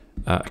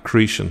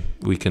accretion,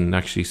 we can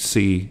actually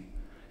see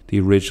the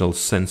original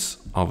sense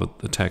of it,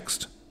 the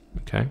text.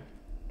 Okay,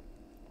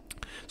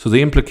 so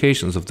the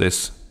implications of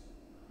this.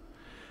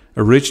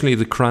 Originally,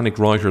 the Quranic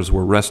writers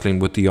were wrestling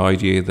with the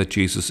idea that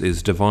Jesus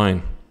is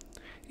divine.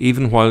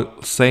 Even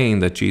while saying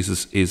that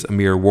Jesus is a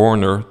mere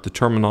warner, the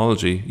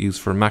terminology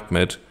used for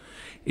Mahmed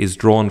is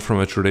drawn from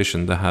a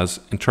tradition that has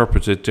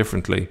interpreted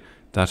differently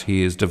that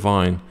he is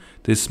divine.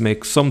 This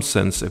makes some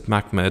sense if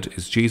Mahmed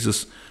is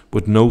Jesus,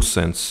 but no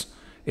sense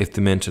if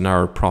they meant an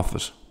Arab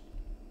prophet.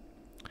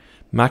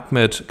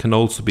 Mahmed can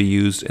also be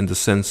used in the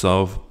sense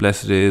of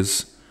blessed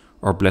is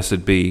or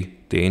blessed be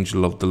the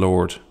angel of the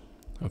Lord.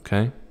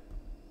 Okay?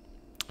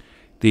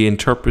 The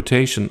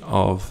interpretation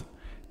of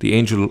the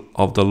angel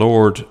of the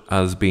Lord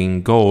as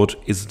being God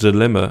is a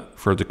dilemma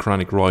for the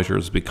Quranic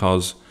writers,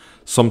 because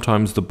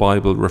sometimes the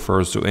Bible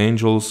refers to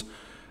angels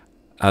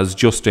as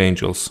just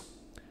angels.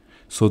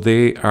 So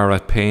they are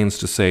at pains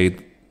to say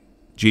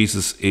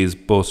Jesus is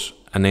but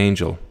an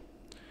angel.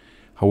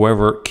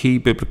 However, key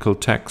biblical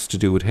texts to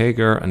do with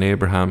Hagar and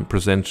Abraham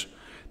present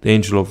the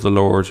angel of the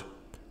Lord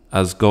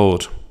as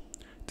God.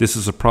 This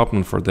is a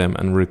problem for them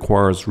and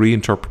requires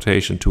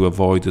reinterpretation to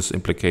avoid this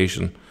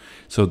implication.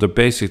 So they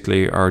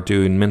basically are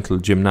doing mental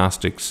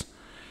gymnastics,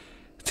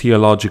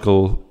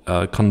 theological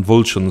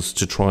convulsions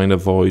to try and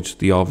avoid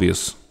the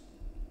obvious.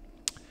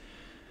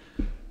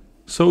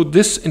 So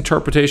this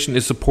interpretation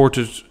is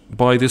supported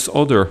by this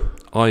other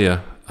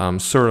ayah,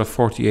 Surah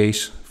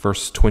 48,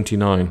 verse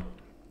 29.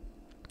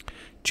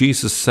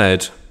 Jesus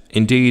said,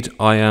 "Indeed,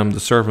 I am the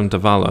servant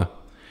of Allah.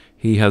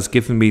 He has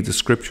given me the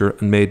scripture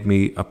and made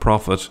me a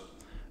prophet,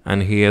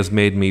 and he has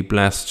made me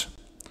blessed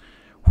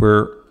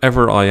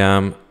wherever I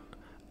am,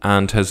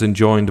 and has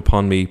enjoined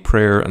upon me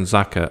prayer and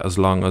zakah as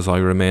long as I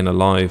remain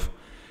alive."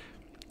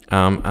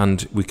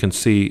 And we can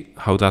see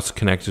how that's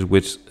connected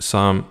with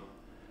Psalm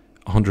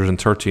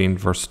 113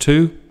 verse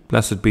 2.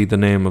 Blessed be the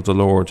name of the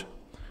Lord.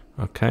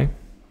 Okay,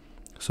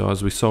 so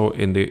as we saw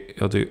in the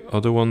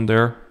other one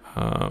there,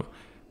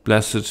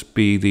 blessed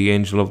be the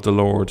angel of the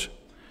Lord,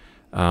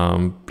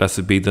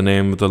 blessed be the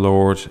name of the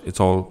Lord. It's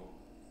all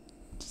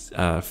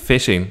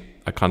fitting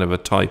a kind of a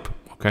type.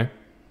 Okay,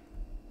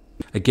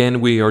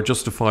 again, we are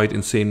justified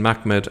in seeing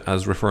Mahmed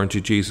as referring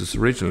to Jesus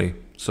originally.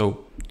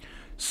 So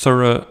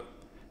Surah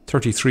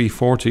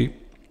 33:40,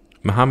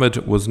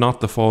 Muhammad was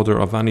not the father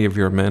of any of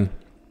your men,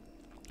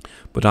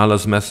 but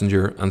Allah's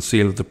messenger and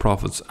seal of the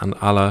prophets, and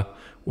Allah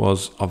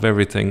was of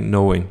everything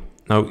knowing.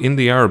 Now in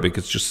the Arabic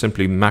it's just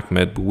simply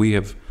Mahmed, but we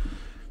have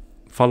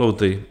followed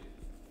the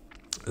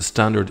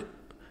standard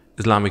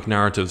Islamic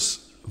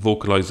narratives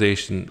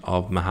vocalization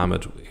of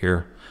Muhammad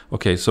here.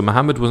 Okay, so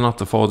Muhammad was not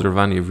the father of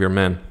any of your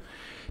men.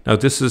 Now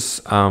this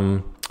is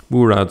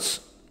Murad's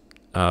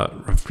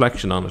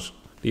reflection on it.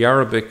 The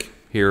Arabic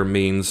here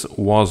means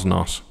was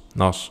not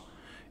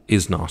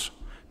is not.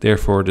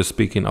 Therefore it is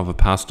speaking of a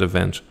past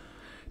event.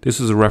 This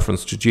is a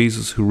reference to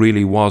Jesus, who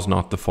really was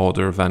not the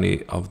father of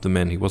any of the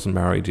men. He wasn't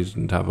married, he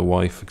didn't have a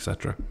wife,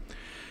 etc.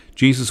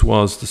 Jesus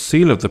was the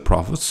seal of the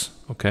prophets,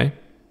 okay,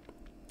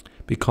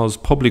 because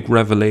public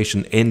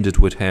revelation ended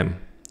with him.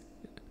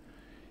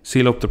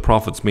 Seal up the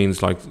prophets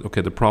means like,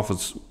 okay, the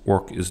prophet's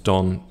work is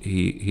done.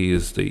 He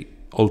is the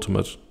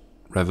ultimate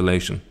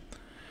revelation.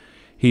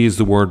 He is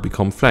the word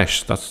become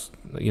flesh. That's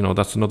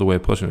another way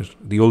of putting it.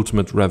 The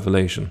ultimate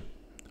revelation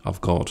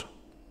of God.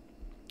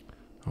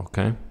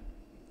 Okay.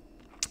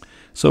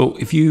 So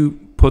if you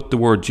put the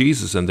word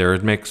Jesus in there,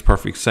 it makes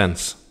perfect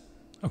sense.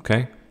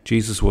 Okay?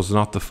 Jesus was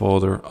not the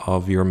father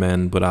of your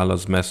men, but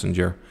Allah's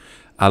messenger,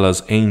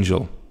 Allah's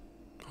angel.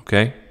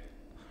 Okay?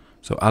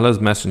 So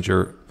Allah's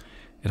messenger,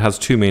 it has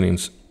two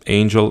meanings,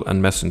 angel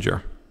and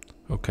messenger.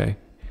 Okay?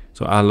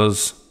 So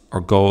Allah's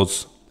or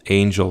God's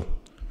angel.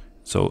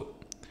 So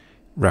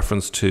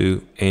reference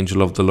to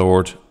angel of the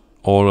Lord,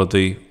 all of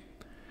the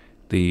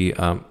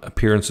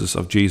appearances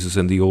of Jesus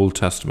in the Old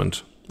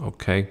Testament.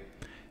 Okay?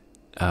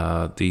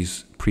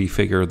 These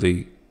prefigure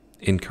the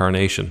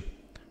incarnation.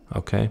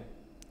 Okay.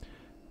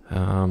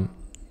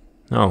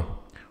 Now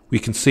we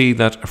can see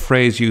that a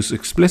phrase used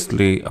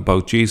explicitly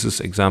about Jesus,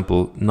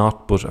 example,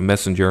 not but a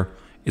messenger,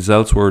 is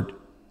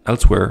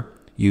elsewhere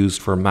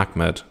used for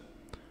Mahmed.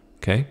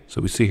 Okay,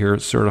 so we see here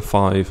Surah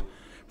 5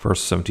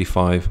 verse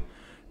 75,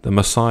 the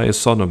Messiah,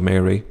 son of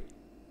Mary,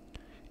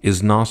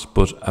 is not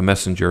but a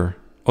messenger.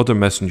 Other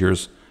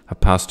messengers have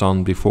passed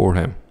on before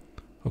him.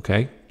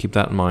 Okay, keep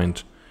that in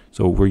mind.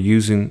 So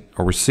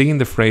we're seeing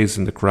the phrase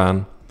in the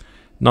Quran,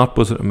 not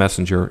but a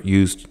messenger,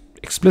 used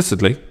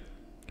explicitly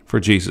for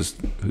Jesus,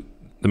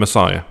 the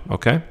Messiah.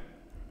 Okay?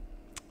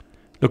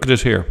 Look at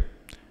it here.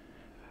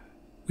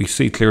 We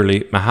see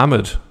clearly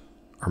Muhammad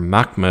or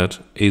Mahmed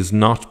is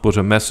not but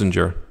a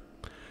messenger.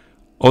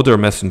 Other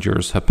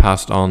messengers have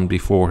passed on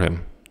before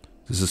him.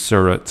 This is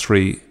Surah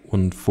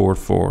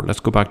 3:144.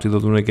 Let's go back to the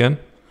other one again.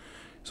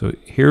 So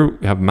here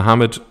we have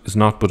Muhammad is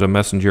not but a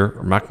messenger,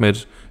 or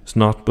Mahmed is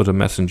not but a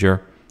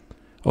messenger.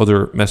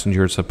 Other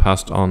messengers have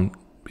passed on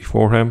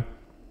before him.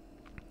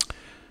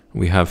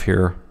 We have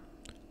here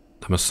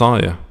the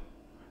Messiah,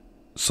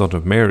 son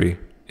of Mary,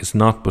 is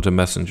not but a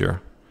messenger.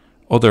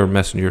 Other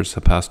messengers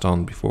have passed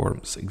on before him.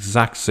 It's the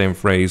exact same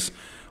phrase.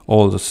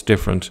 All that's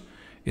different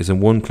is in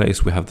one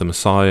place we have the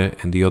Messiah,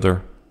 in the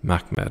other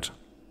Mahmed.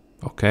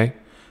 Okay?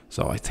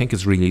 So I think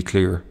it's really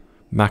clear.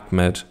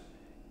 Mahmed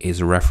is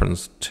a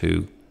reference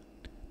to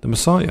the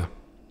Messiah.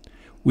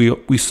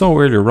 We saw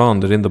earlier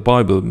on that in the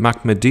Bible,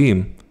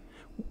 Mahmedim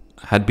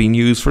had been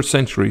used for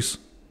centuries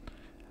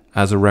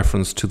as a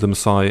reference to the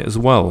Messiah as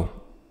well.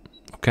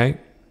 Okay?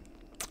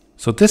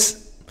 So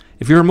this,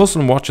 if you're a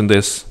Muslim watching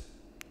this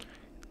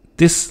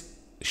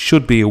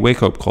should be a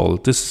wake-up call.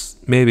 This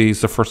maybe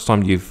is the first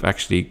time you've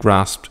actually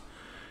grasped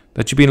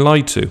that you've been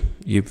lied to.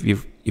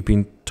 You've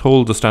been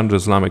told the standard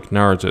Islamic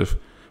narrative,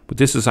 but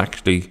this is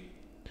actually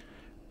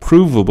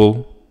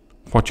provable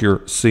what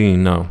you're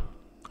seeing now.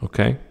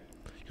 Okay?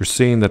 You're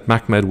seeing that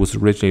Mahmed was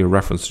originally a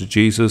reference to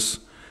Jesus.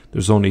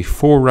 There's only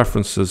 4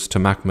 references to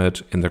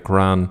Mahmed in the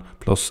Quran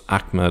plus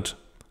Ahmed,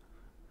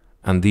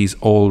 and these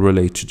all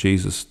relate to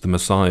Jesus, the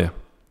Messiah.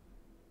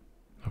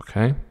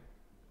 Okay?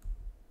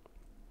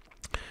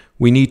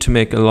 We need to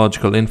make a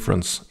logical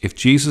inference. If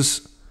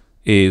Jesus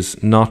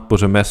is not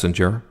but a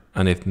messenger,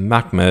 and if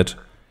Mahmed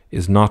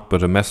is not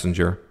but a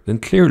messenger, then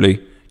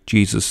clearly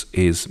Jesus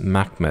is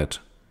Mahmed.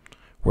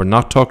 We're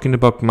not talking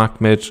about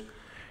Mahmed,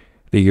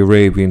 the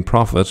Arabian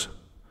prophet,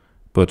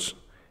 but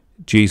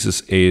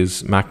Jesus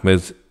is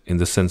Mahmed in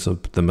the sense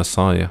of the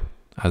Messiah,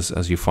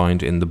 as you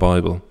find in the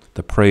Bible,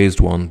 the praised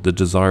one, the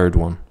desired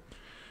one.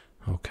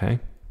 Okay?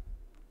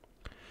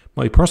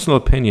 My personal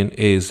opinion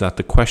is that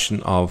the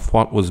question of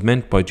what was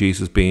meant by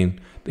Jesus being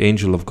the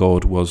angel of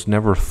God was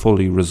never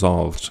fully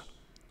resolved.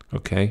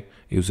 Okay?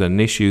 It was an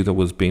issue that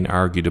was being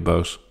argued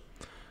about.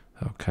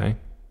 Okay?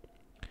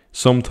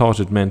 Some thought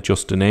it meant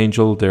just an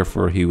angel,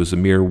 therefore he was a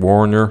mere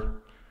warner.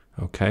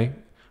 Okay?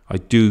 I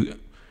do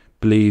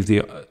believe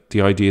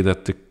the idea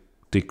that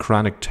the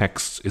Quranic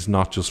text is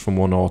not just from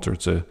one author,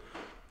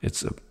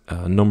 it's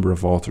a number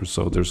of authors,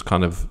 so there's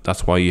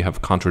that's why you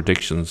have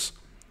contradictions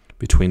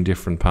between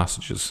different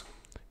passages.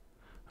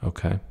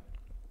 Okay.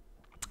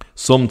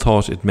 Some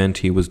thought it meant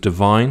he was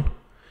divine,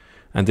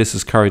 and this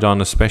is carried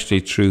on especially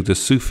through the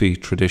Sufi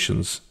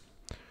traditions,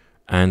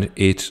 and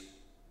it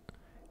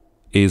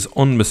is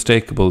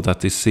unmistakable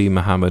that they see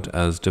Muhammad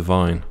as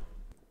divine.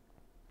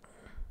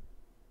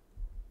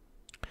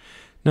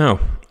 Now,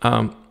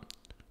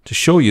 to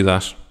show you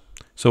that,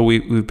 so we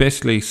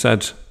basically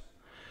said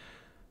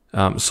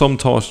some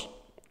thought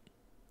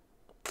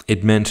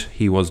it meant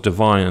he was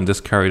divine, and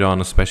this carried on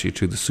especially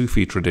through the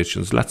Sufi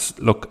traditions. Let's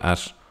look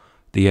at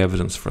the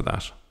evidence for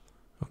that.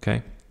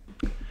 Okay?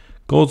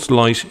 God's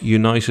light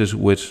united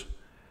with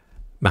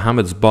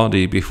Muhammad's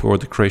body before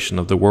the creation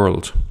of the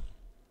world.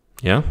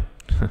 Yeah?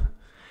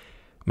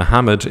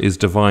 Muhammad is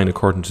divine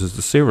according to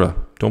the Sirah.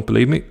 Don't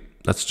believe me?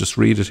 Let's just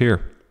read it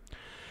here.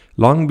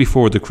 Long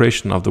before the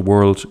creation of the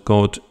world,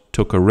 God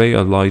took a ray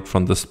of light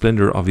from the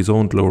splendor of his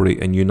own glory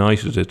and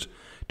united it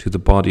to the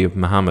body of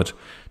Muhammad.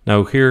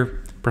 Now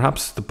here,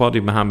 perhaps the body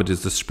of Muhammad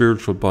is the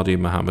spiritual body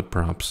of Muhammad,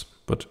 perhaps.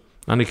 But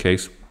in any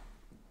case,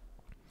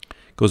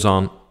 goes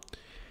on,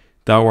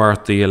 thou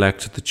art the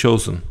elect, the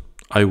chosen.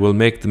 I will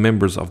make the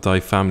members of thy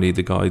family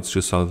the guides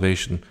to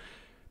salvation.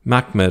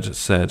 Mahmed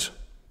said,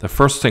 the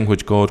first thing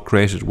which God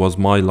created was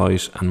my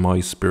light and my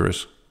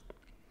spirit.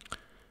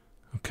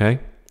 Okay?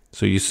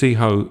 So you see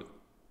how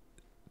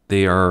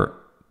they are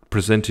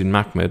presenting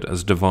Mahmed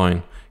as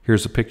divine.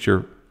 Here's a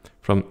picture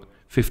from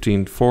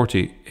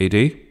 1540 AD.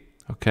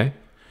 Okay?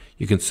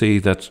 You can see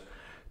that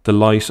the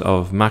light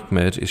of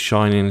Mahmed is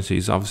shining.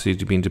 He's obviously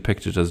being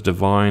depicted as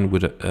divine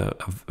with a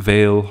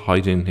veil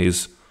hiding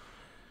his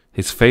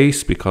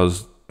face,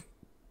 because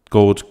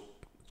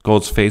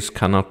God's face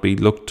cannot be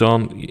looked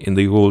on in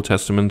the Old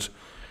Testament.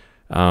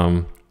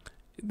 The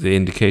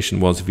indication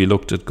was if you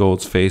looked at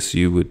God's face,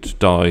 you would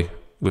die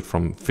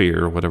from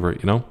fear or whatever,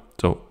 you know.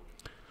 So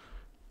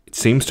it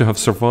seems to have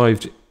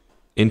survived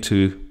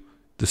into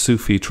the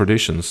Sufi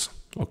traditions.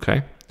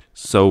 Okay,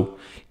 so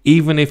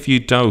even if you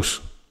doubt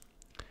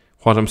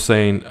what I'm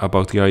saying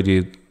about the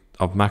idea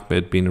of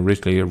Mahmed being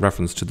originally a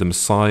reference to the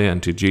Messiah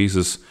and to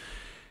Jesus,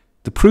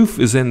 the proof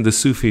is in the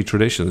Sufi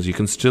traditions. You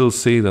can still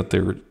see that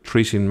they're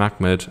treating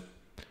Mahmed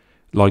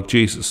like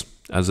Jesus,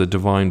 as a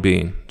divine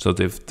being. So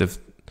there's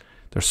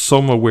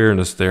some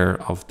awareness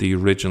there of the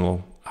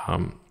original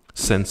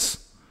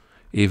sense,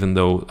 even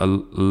though a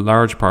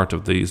large part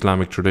of the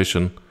Islamic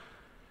tradition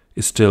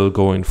is still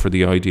going for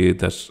the idea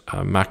that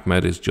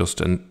Mahmed is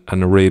just an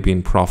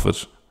Arabian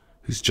prophet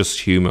who's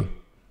just human.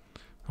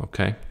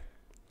 Okay?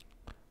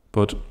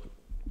 But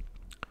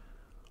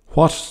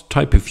what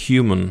type of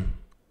human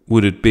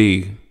would it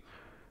be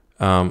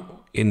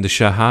in the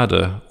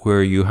Shahada,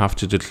 where you have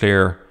to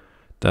declare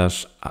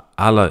that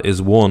Allah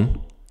is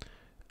one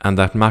and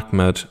that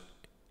Mahmed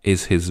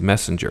is his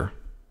messenger?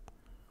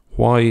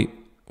 Why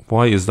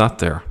is that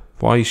there?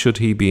 Why should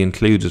he be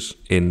included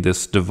in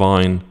this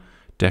divine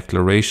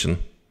declaration?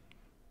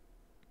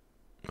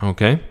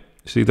 Okay,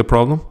 see the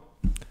problem?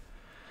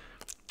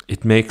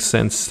 It makes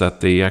sense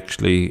that they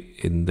actually,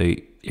 in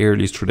the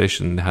earliest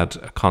tradition, had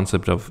a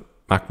concept of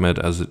Mahmed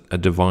as a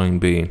divine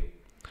being.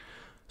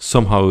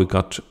 Somehow it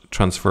got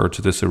transferred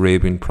to this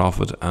Arabian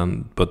prophet,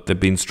 but they've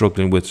been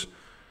struggling with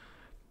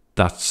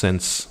that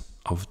sense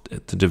of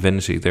the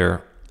divinity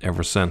there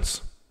ever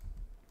since.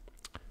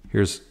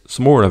 Here's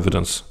some more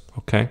evidence,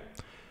 okay?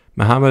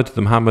 Muhammad,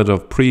 the Muhammad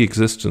of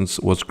pre-existence,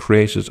 was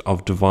created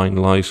of divine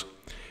light.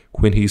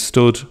 When he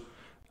stood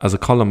as a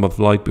column of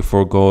light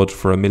before God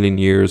for 1,000,000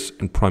 years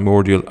in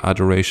primordial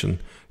adoration,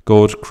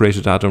 God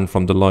created Adam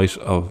from the light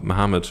of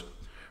Muhammad.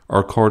 Or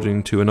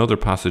according to another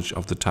passage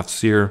of the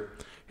Tafsir,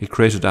 he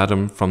created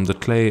Adam from the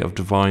clay of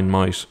divine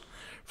might,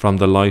 from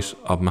the light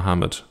of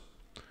Muhammad.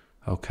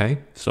 Okay,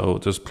 so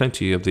there's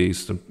plenty of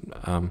these.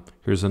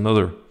 Here's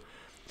another.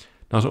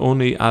 Not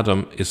only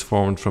Adam is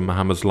formed from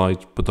Muhammad's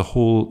light, but the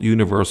whole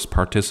universe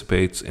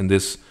participates in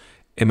this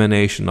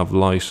emanation of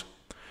light.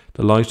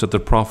 The light of the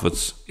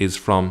prophets is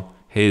from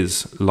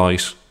his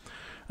light,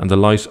 and the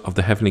light of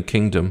the heavenly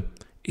kingdom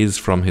is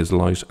from his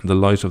light, and the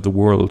light of the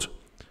world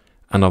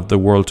and of the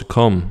world to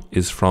come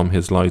is from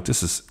his light.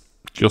 This is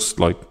just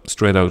like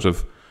straight out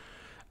of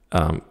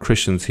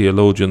Christian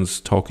theologians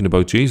talking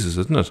about Jesus,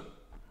 isn't it?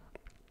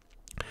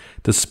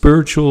 The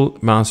spiritual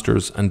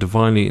masters and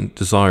divinely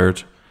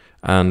desired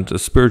and the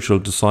spiritual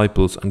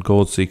disciples and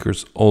God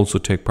seekers also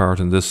take part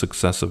in this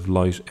successive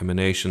light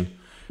emanation,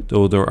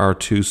 though there are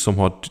two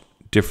somewhat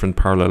different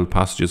parallel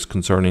passages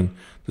concerning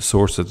the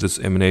source of this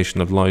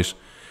emanation of light.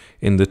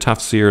 In the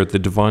Tafsir, the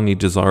divinely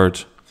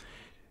desired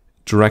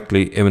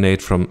directly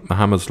emanate from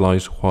Muhammad's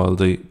light, while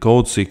the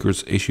God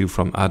seekers issue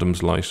from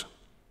Adam's light.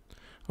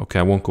 Okay,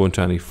 I won't go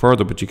into any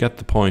further, but you get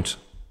the point.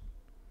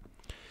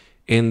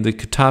 In the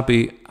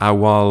Kitabi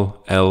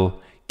Awal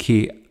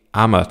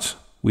el-Qiyamat,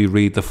 we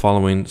read the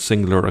following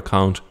singular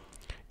account.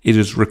 It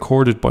is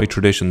recorded by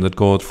tradition that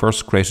God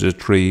first created a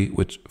tree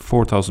with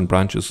 4,000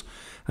 branches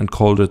and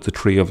called it the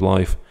tree of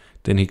life.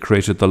 Then he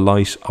created the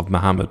light of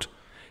Muhammad.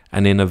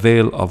 And in a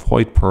veil of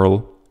white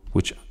pearl,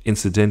 which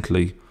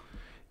incidentally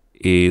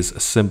is a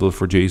symbol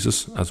for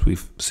Jesus, as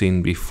we've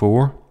seen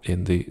before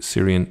in the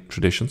Syrian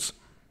traditions,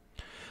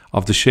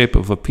 of the shape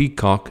of a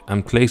peacock,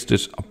 and placed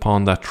it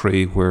upon that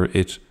tree where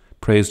it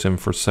praised him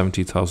for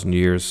 70,000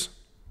 years.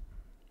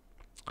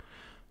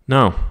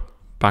 Now,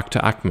 back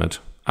to Ahmed.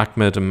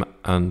 Ahmed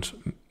and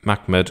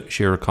Mahmed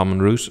share a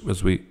common root,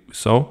 as we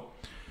saw.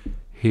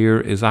 Here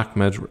is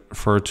Ahmed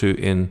referred to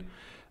in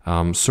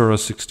Surah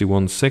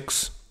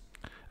 61:6.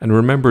 And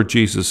remember,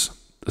 Jesus,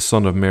 the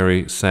son of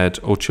Mary, said,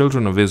 O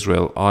children of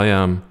Israel, I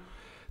am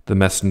the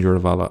messenger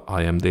of Allah,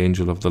 I am the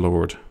angel of the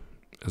Lord,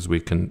 as we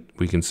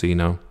can see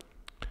now,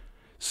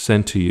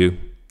 sent to you,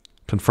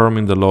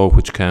 confirming the law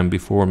which came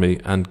before me,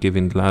 and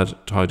giving glad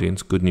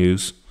tidings, good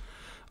news,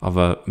 of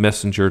a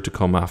messenger to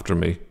come after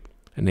me,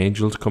 an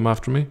angel to come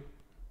after me,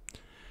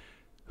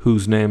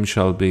 whose name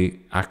shall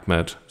be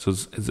Ahmed. So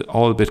it's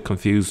all a bit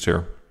confused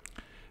here.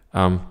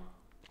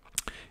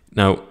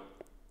 Now,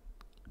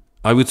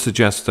 I would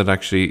suggest that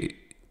actually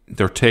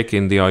they're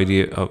taking the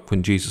idea of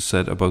when Jesus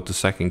said about the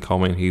second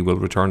coming, he will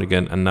return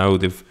again, and now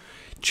they've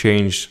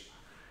changed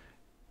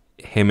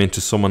him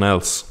into someone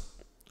else.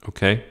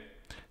 Okay?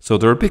 So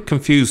they're a bit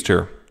confused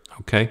here.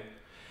 Okay?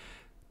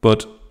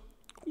 But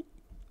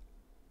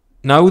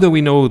now that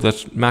we know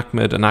that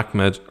Mahmed and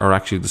Ahmed are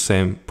actually the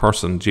same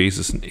person,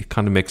 Jesus, it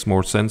kind of makes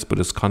more sense, but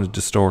it's kind of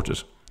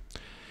distorted.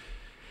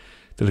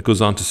 Then it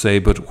goes on to say,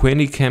 but when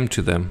he came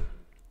to them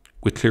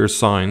with clear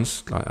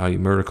signs, i.e.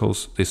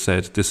 miracles, they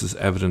said, this is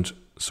evident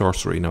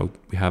sorcery. Now,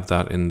 we have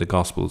that in the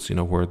Gospels,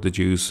 where the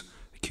Jews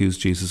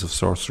accused Jesus of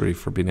sorcery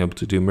for being able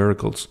to do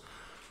miracles.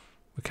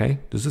 Okay,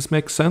 does this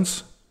make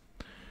sense?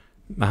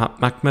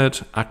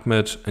 Mahmed,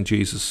 Ahmed, and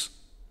Jesus,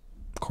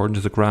 according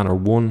to the Quran, are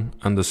one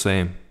and the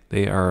same.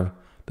 They are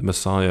the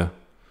Messiah.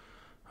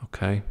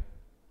 Okay.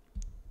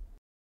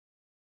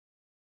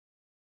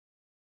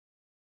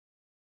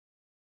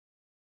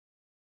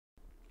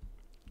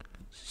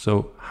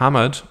 So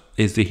Hamad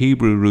is the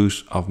Hebrew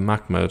root of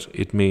Mahmed.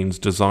 It means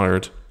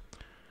desired.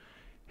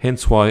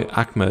 Hence why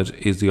Ahmed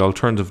is the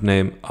alternative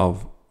name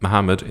of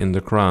Muhammad in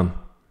the Quran.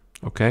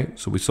 Okay,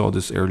 so we saw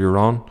this earlier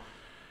on.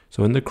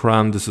 So in the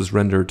Quran, this is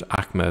rendered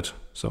Ahmed.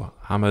 So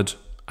Hamad,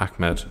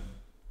 Ahmed.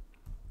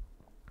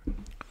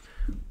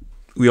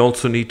 We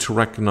also need to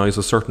recognize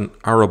a certain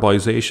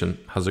Arabization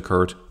has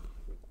occurred.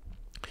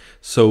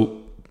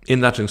 So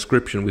in that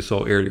inscription we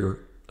saw earlier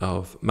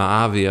of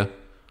Ma'aviyah,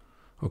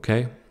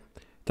 okay,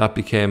 that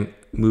became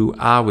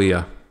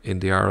Muawiyah in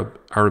the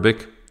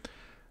Arabic.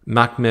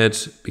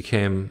 Mahmed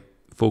became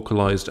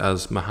vocalized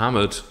as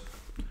Muhammad,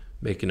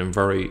 making him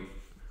very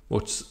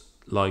much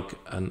like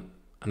an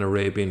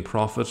Arabian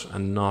prophet,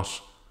 and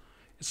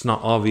it's not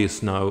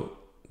obvious now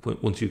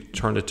once you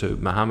turn it to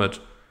Muhammad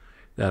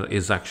that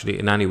is actually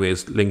in any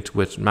ways linked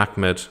with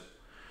Mahmed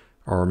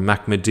or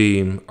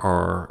Mahmedim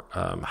or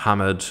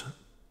Hamad,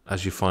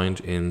 as you find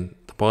in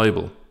the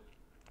Bible.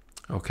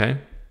 Okay?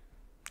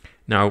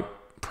 Now,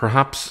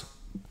 perhaps,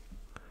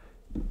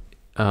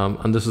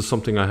 and this is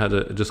something I had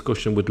a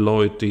discussion with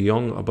Lloyd de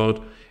Young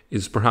about,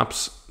 is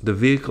perhaps the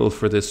vehicle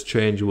for this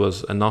change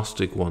was a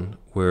Gnostic one,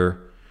 where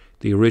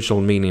the original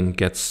meaning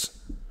gets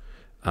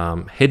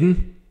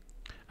hidden,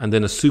 and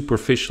then a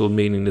superficial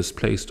meaning is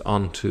placed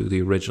onto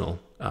the original.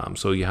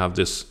 So you have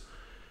this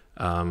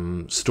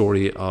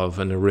story of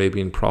an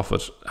Arabian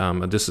prophet,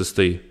 and this is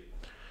the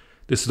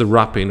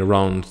wrapping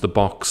around the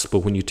box. But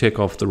when you take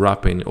off the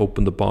wrapping,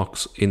 open the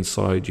box,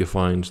 inside you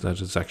find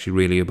that it's actually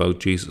really about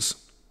Jesus.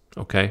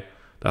 Okay,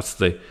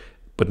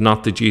 but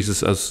not the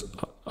Jesus as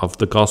of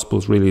the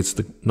Gospels. Really, it's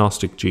the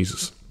Gnostic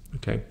Jesus.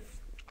 Okay,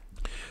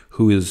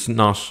 who is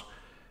not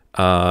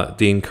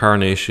the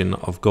incarnation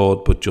of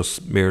God, but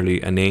just merely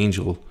an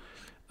angel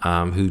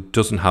who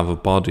doesn't have a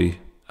body.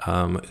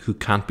 Who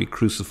can't be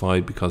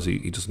crucified because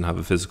he doesn't have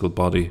a physical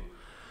body.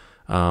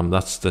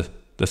 That's the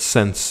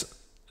sense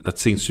that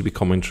seems to be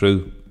coming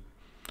true.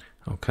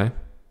 Okay.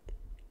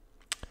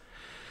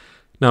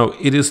 Now,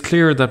 it is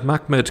clear that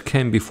Machmed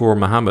came before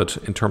Muhammad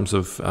in terms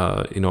of,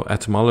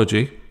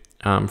 etymology.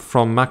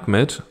 From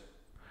Machmed,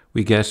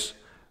 we get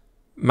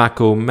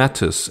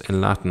Mahometus in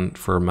Latin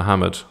for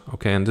Muhammad.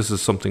 Okay, and this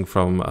is something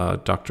from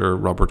Dr.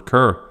 Robert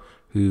Kerr,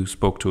 who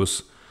spoke to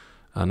us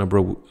a number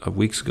of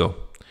weeks ago.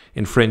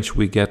 In French,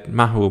 we get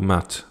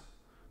Mahomet.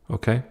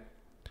 Okay,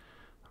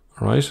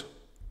 all right.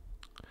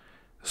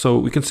 So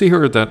we can see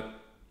here that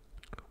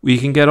we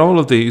can get all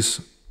of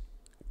these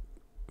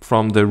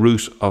from the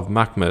root of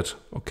Machmed,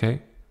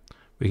 okay?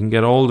 We can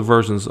get all the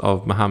versions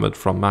of Muhammad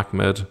from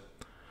Machmed,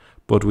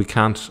 but we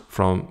can't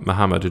from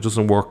Muhammad. It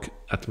doesn't work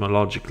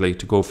etymologically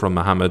to go from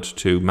Muhammad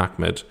to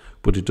Machmed,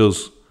 but it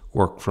does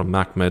work from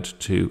Machmed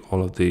to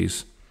all of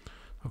these,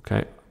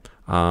 okay?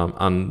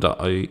 And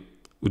I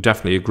would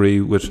definitely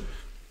agree with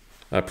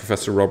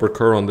Professor Robert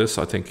Kerr on this.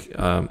 I think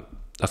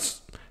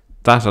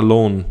that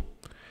alone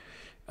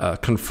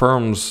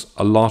confirms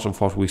a lot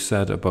of what we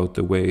said about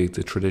the way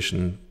the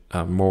tradition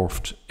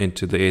morphed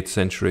into the 8th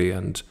century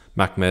and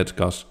Machmed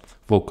got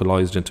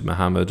vocalized into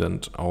Muhammad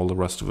and all the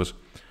rest of it.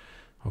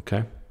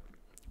 Okay,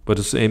 but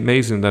it's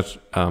amazing that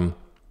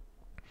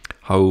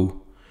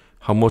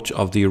how much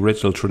of the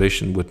original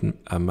tradition with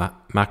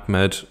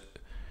Machmed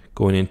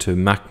going into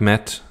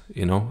Machmet,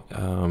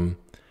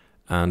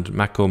 and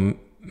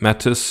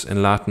Mahometus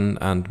in Latin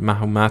and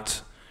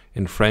Mahomet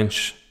in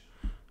French.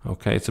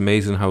 Okay, it's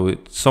amazing how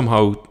it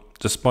somehow,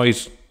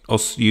 despite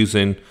us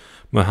using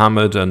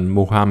Muhammad and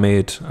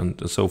Mohammed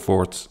and so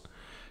forth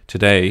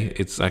today,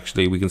 it's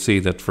actually, we can see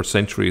that for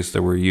centuries they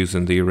were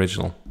using the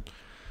original.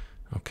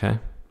 Okay,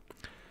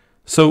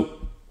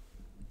 so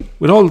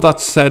with all that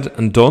said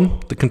and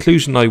done, the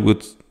conclusion I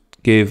would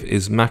give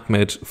is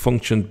Machmed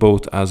functioned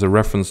both as a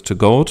reference to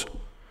God,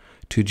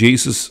 to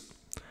Jesus,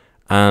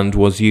 and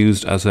was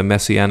used as a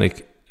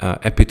messianic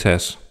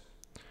epithet.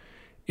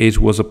 It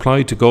was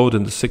applied to God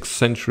in the 6th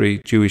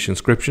century Jewish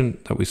inscription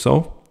that we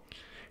saw.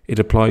 It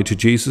applied to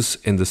Jesus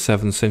in the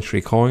 7th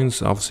century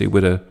coins, obviously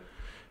with a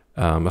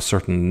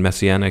certain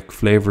messianic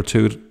flavor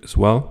to it as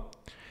well.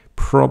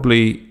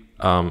 Probably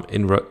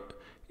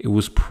it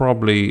was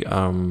probably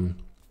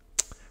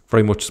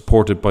very much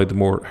supported by the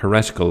more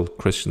heretical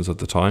Christians at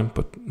the time,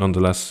 but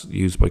nonetheless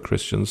used by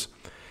Christians.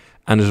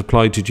 And it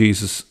applied to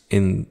Jesus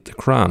in the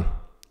Quran.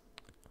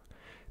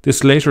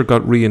 This later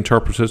got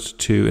reinterpreted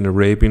to an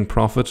Arabian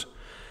prophet.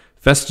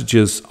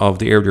 Vestiges of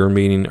the earlier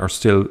meaning are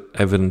still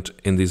evident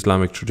in the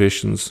Islamic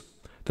traditions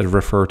that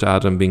refer to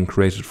Adam being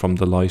created from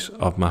the light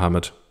of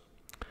Muhammad.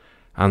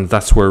 And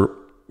that's where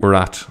we're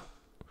at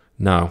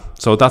now.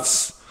 So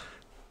that's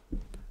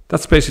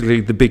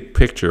basically the big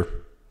picture.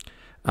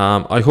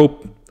 I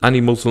hope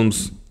any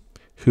Muslims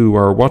who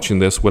are watching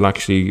this will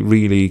actually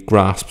really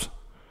grasp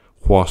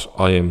what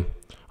I'm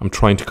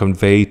trying to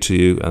convey to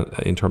you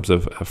in terms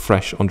of a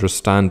fresh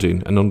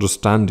understanding, an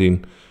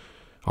understanding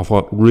of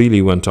what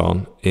really went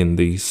on in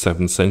the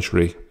 7th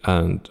century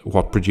and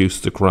what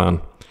produced the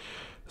Quran.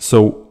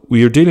 So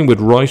we are dealing with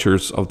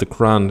writers of the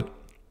Quran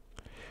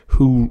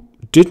who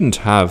didn't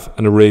have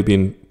an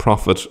Arabian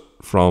prophet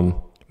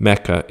from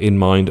Mecca in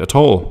mind at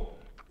all.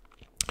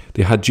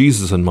 They had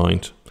Jesus in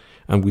mind,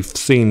 and we've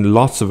seen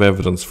lots of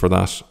evidence for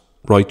that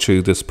right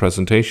through this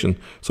presentation.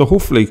 So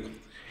hopefully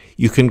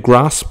you can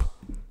grasp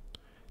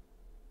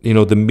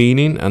the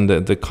meaning and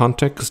the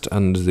context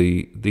and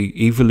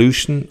the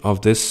evolution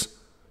of this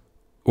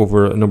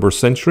over a number of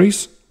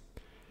centuries,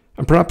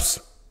 and perhaps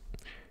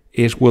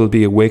it will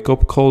be a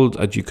wake-up call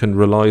that you can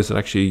realize that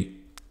actually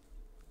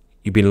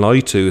you've been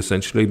lied to,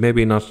 essentially.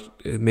 Maybe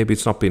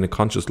it's not been a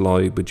conscious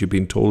lie, but you've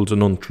been told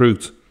an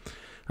untruth,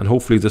 and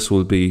hopefully this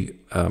will be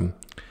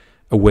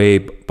a way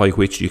by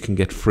which you can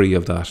get free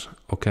of that.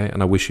 Okay,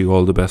 and I wish you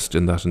all the best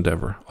in that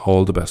endeavor.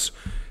 All the best.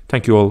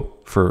 Thank you all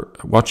for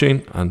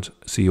watching, and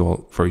see you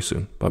all very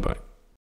soon. Bye bye.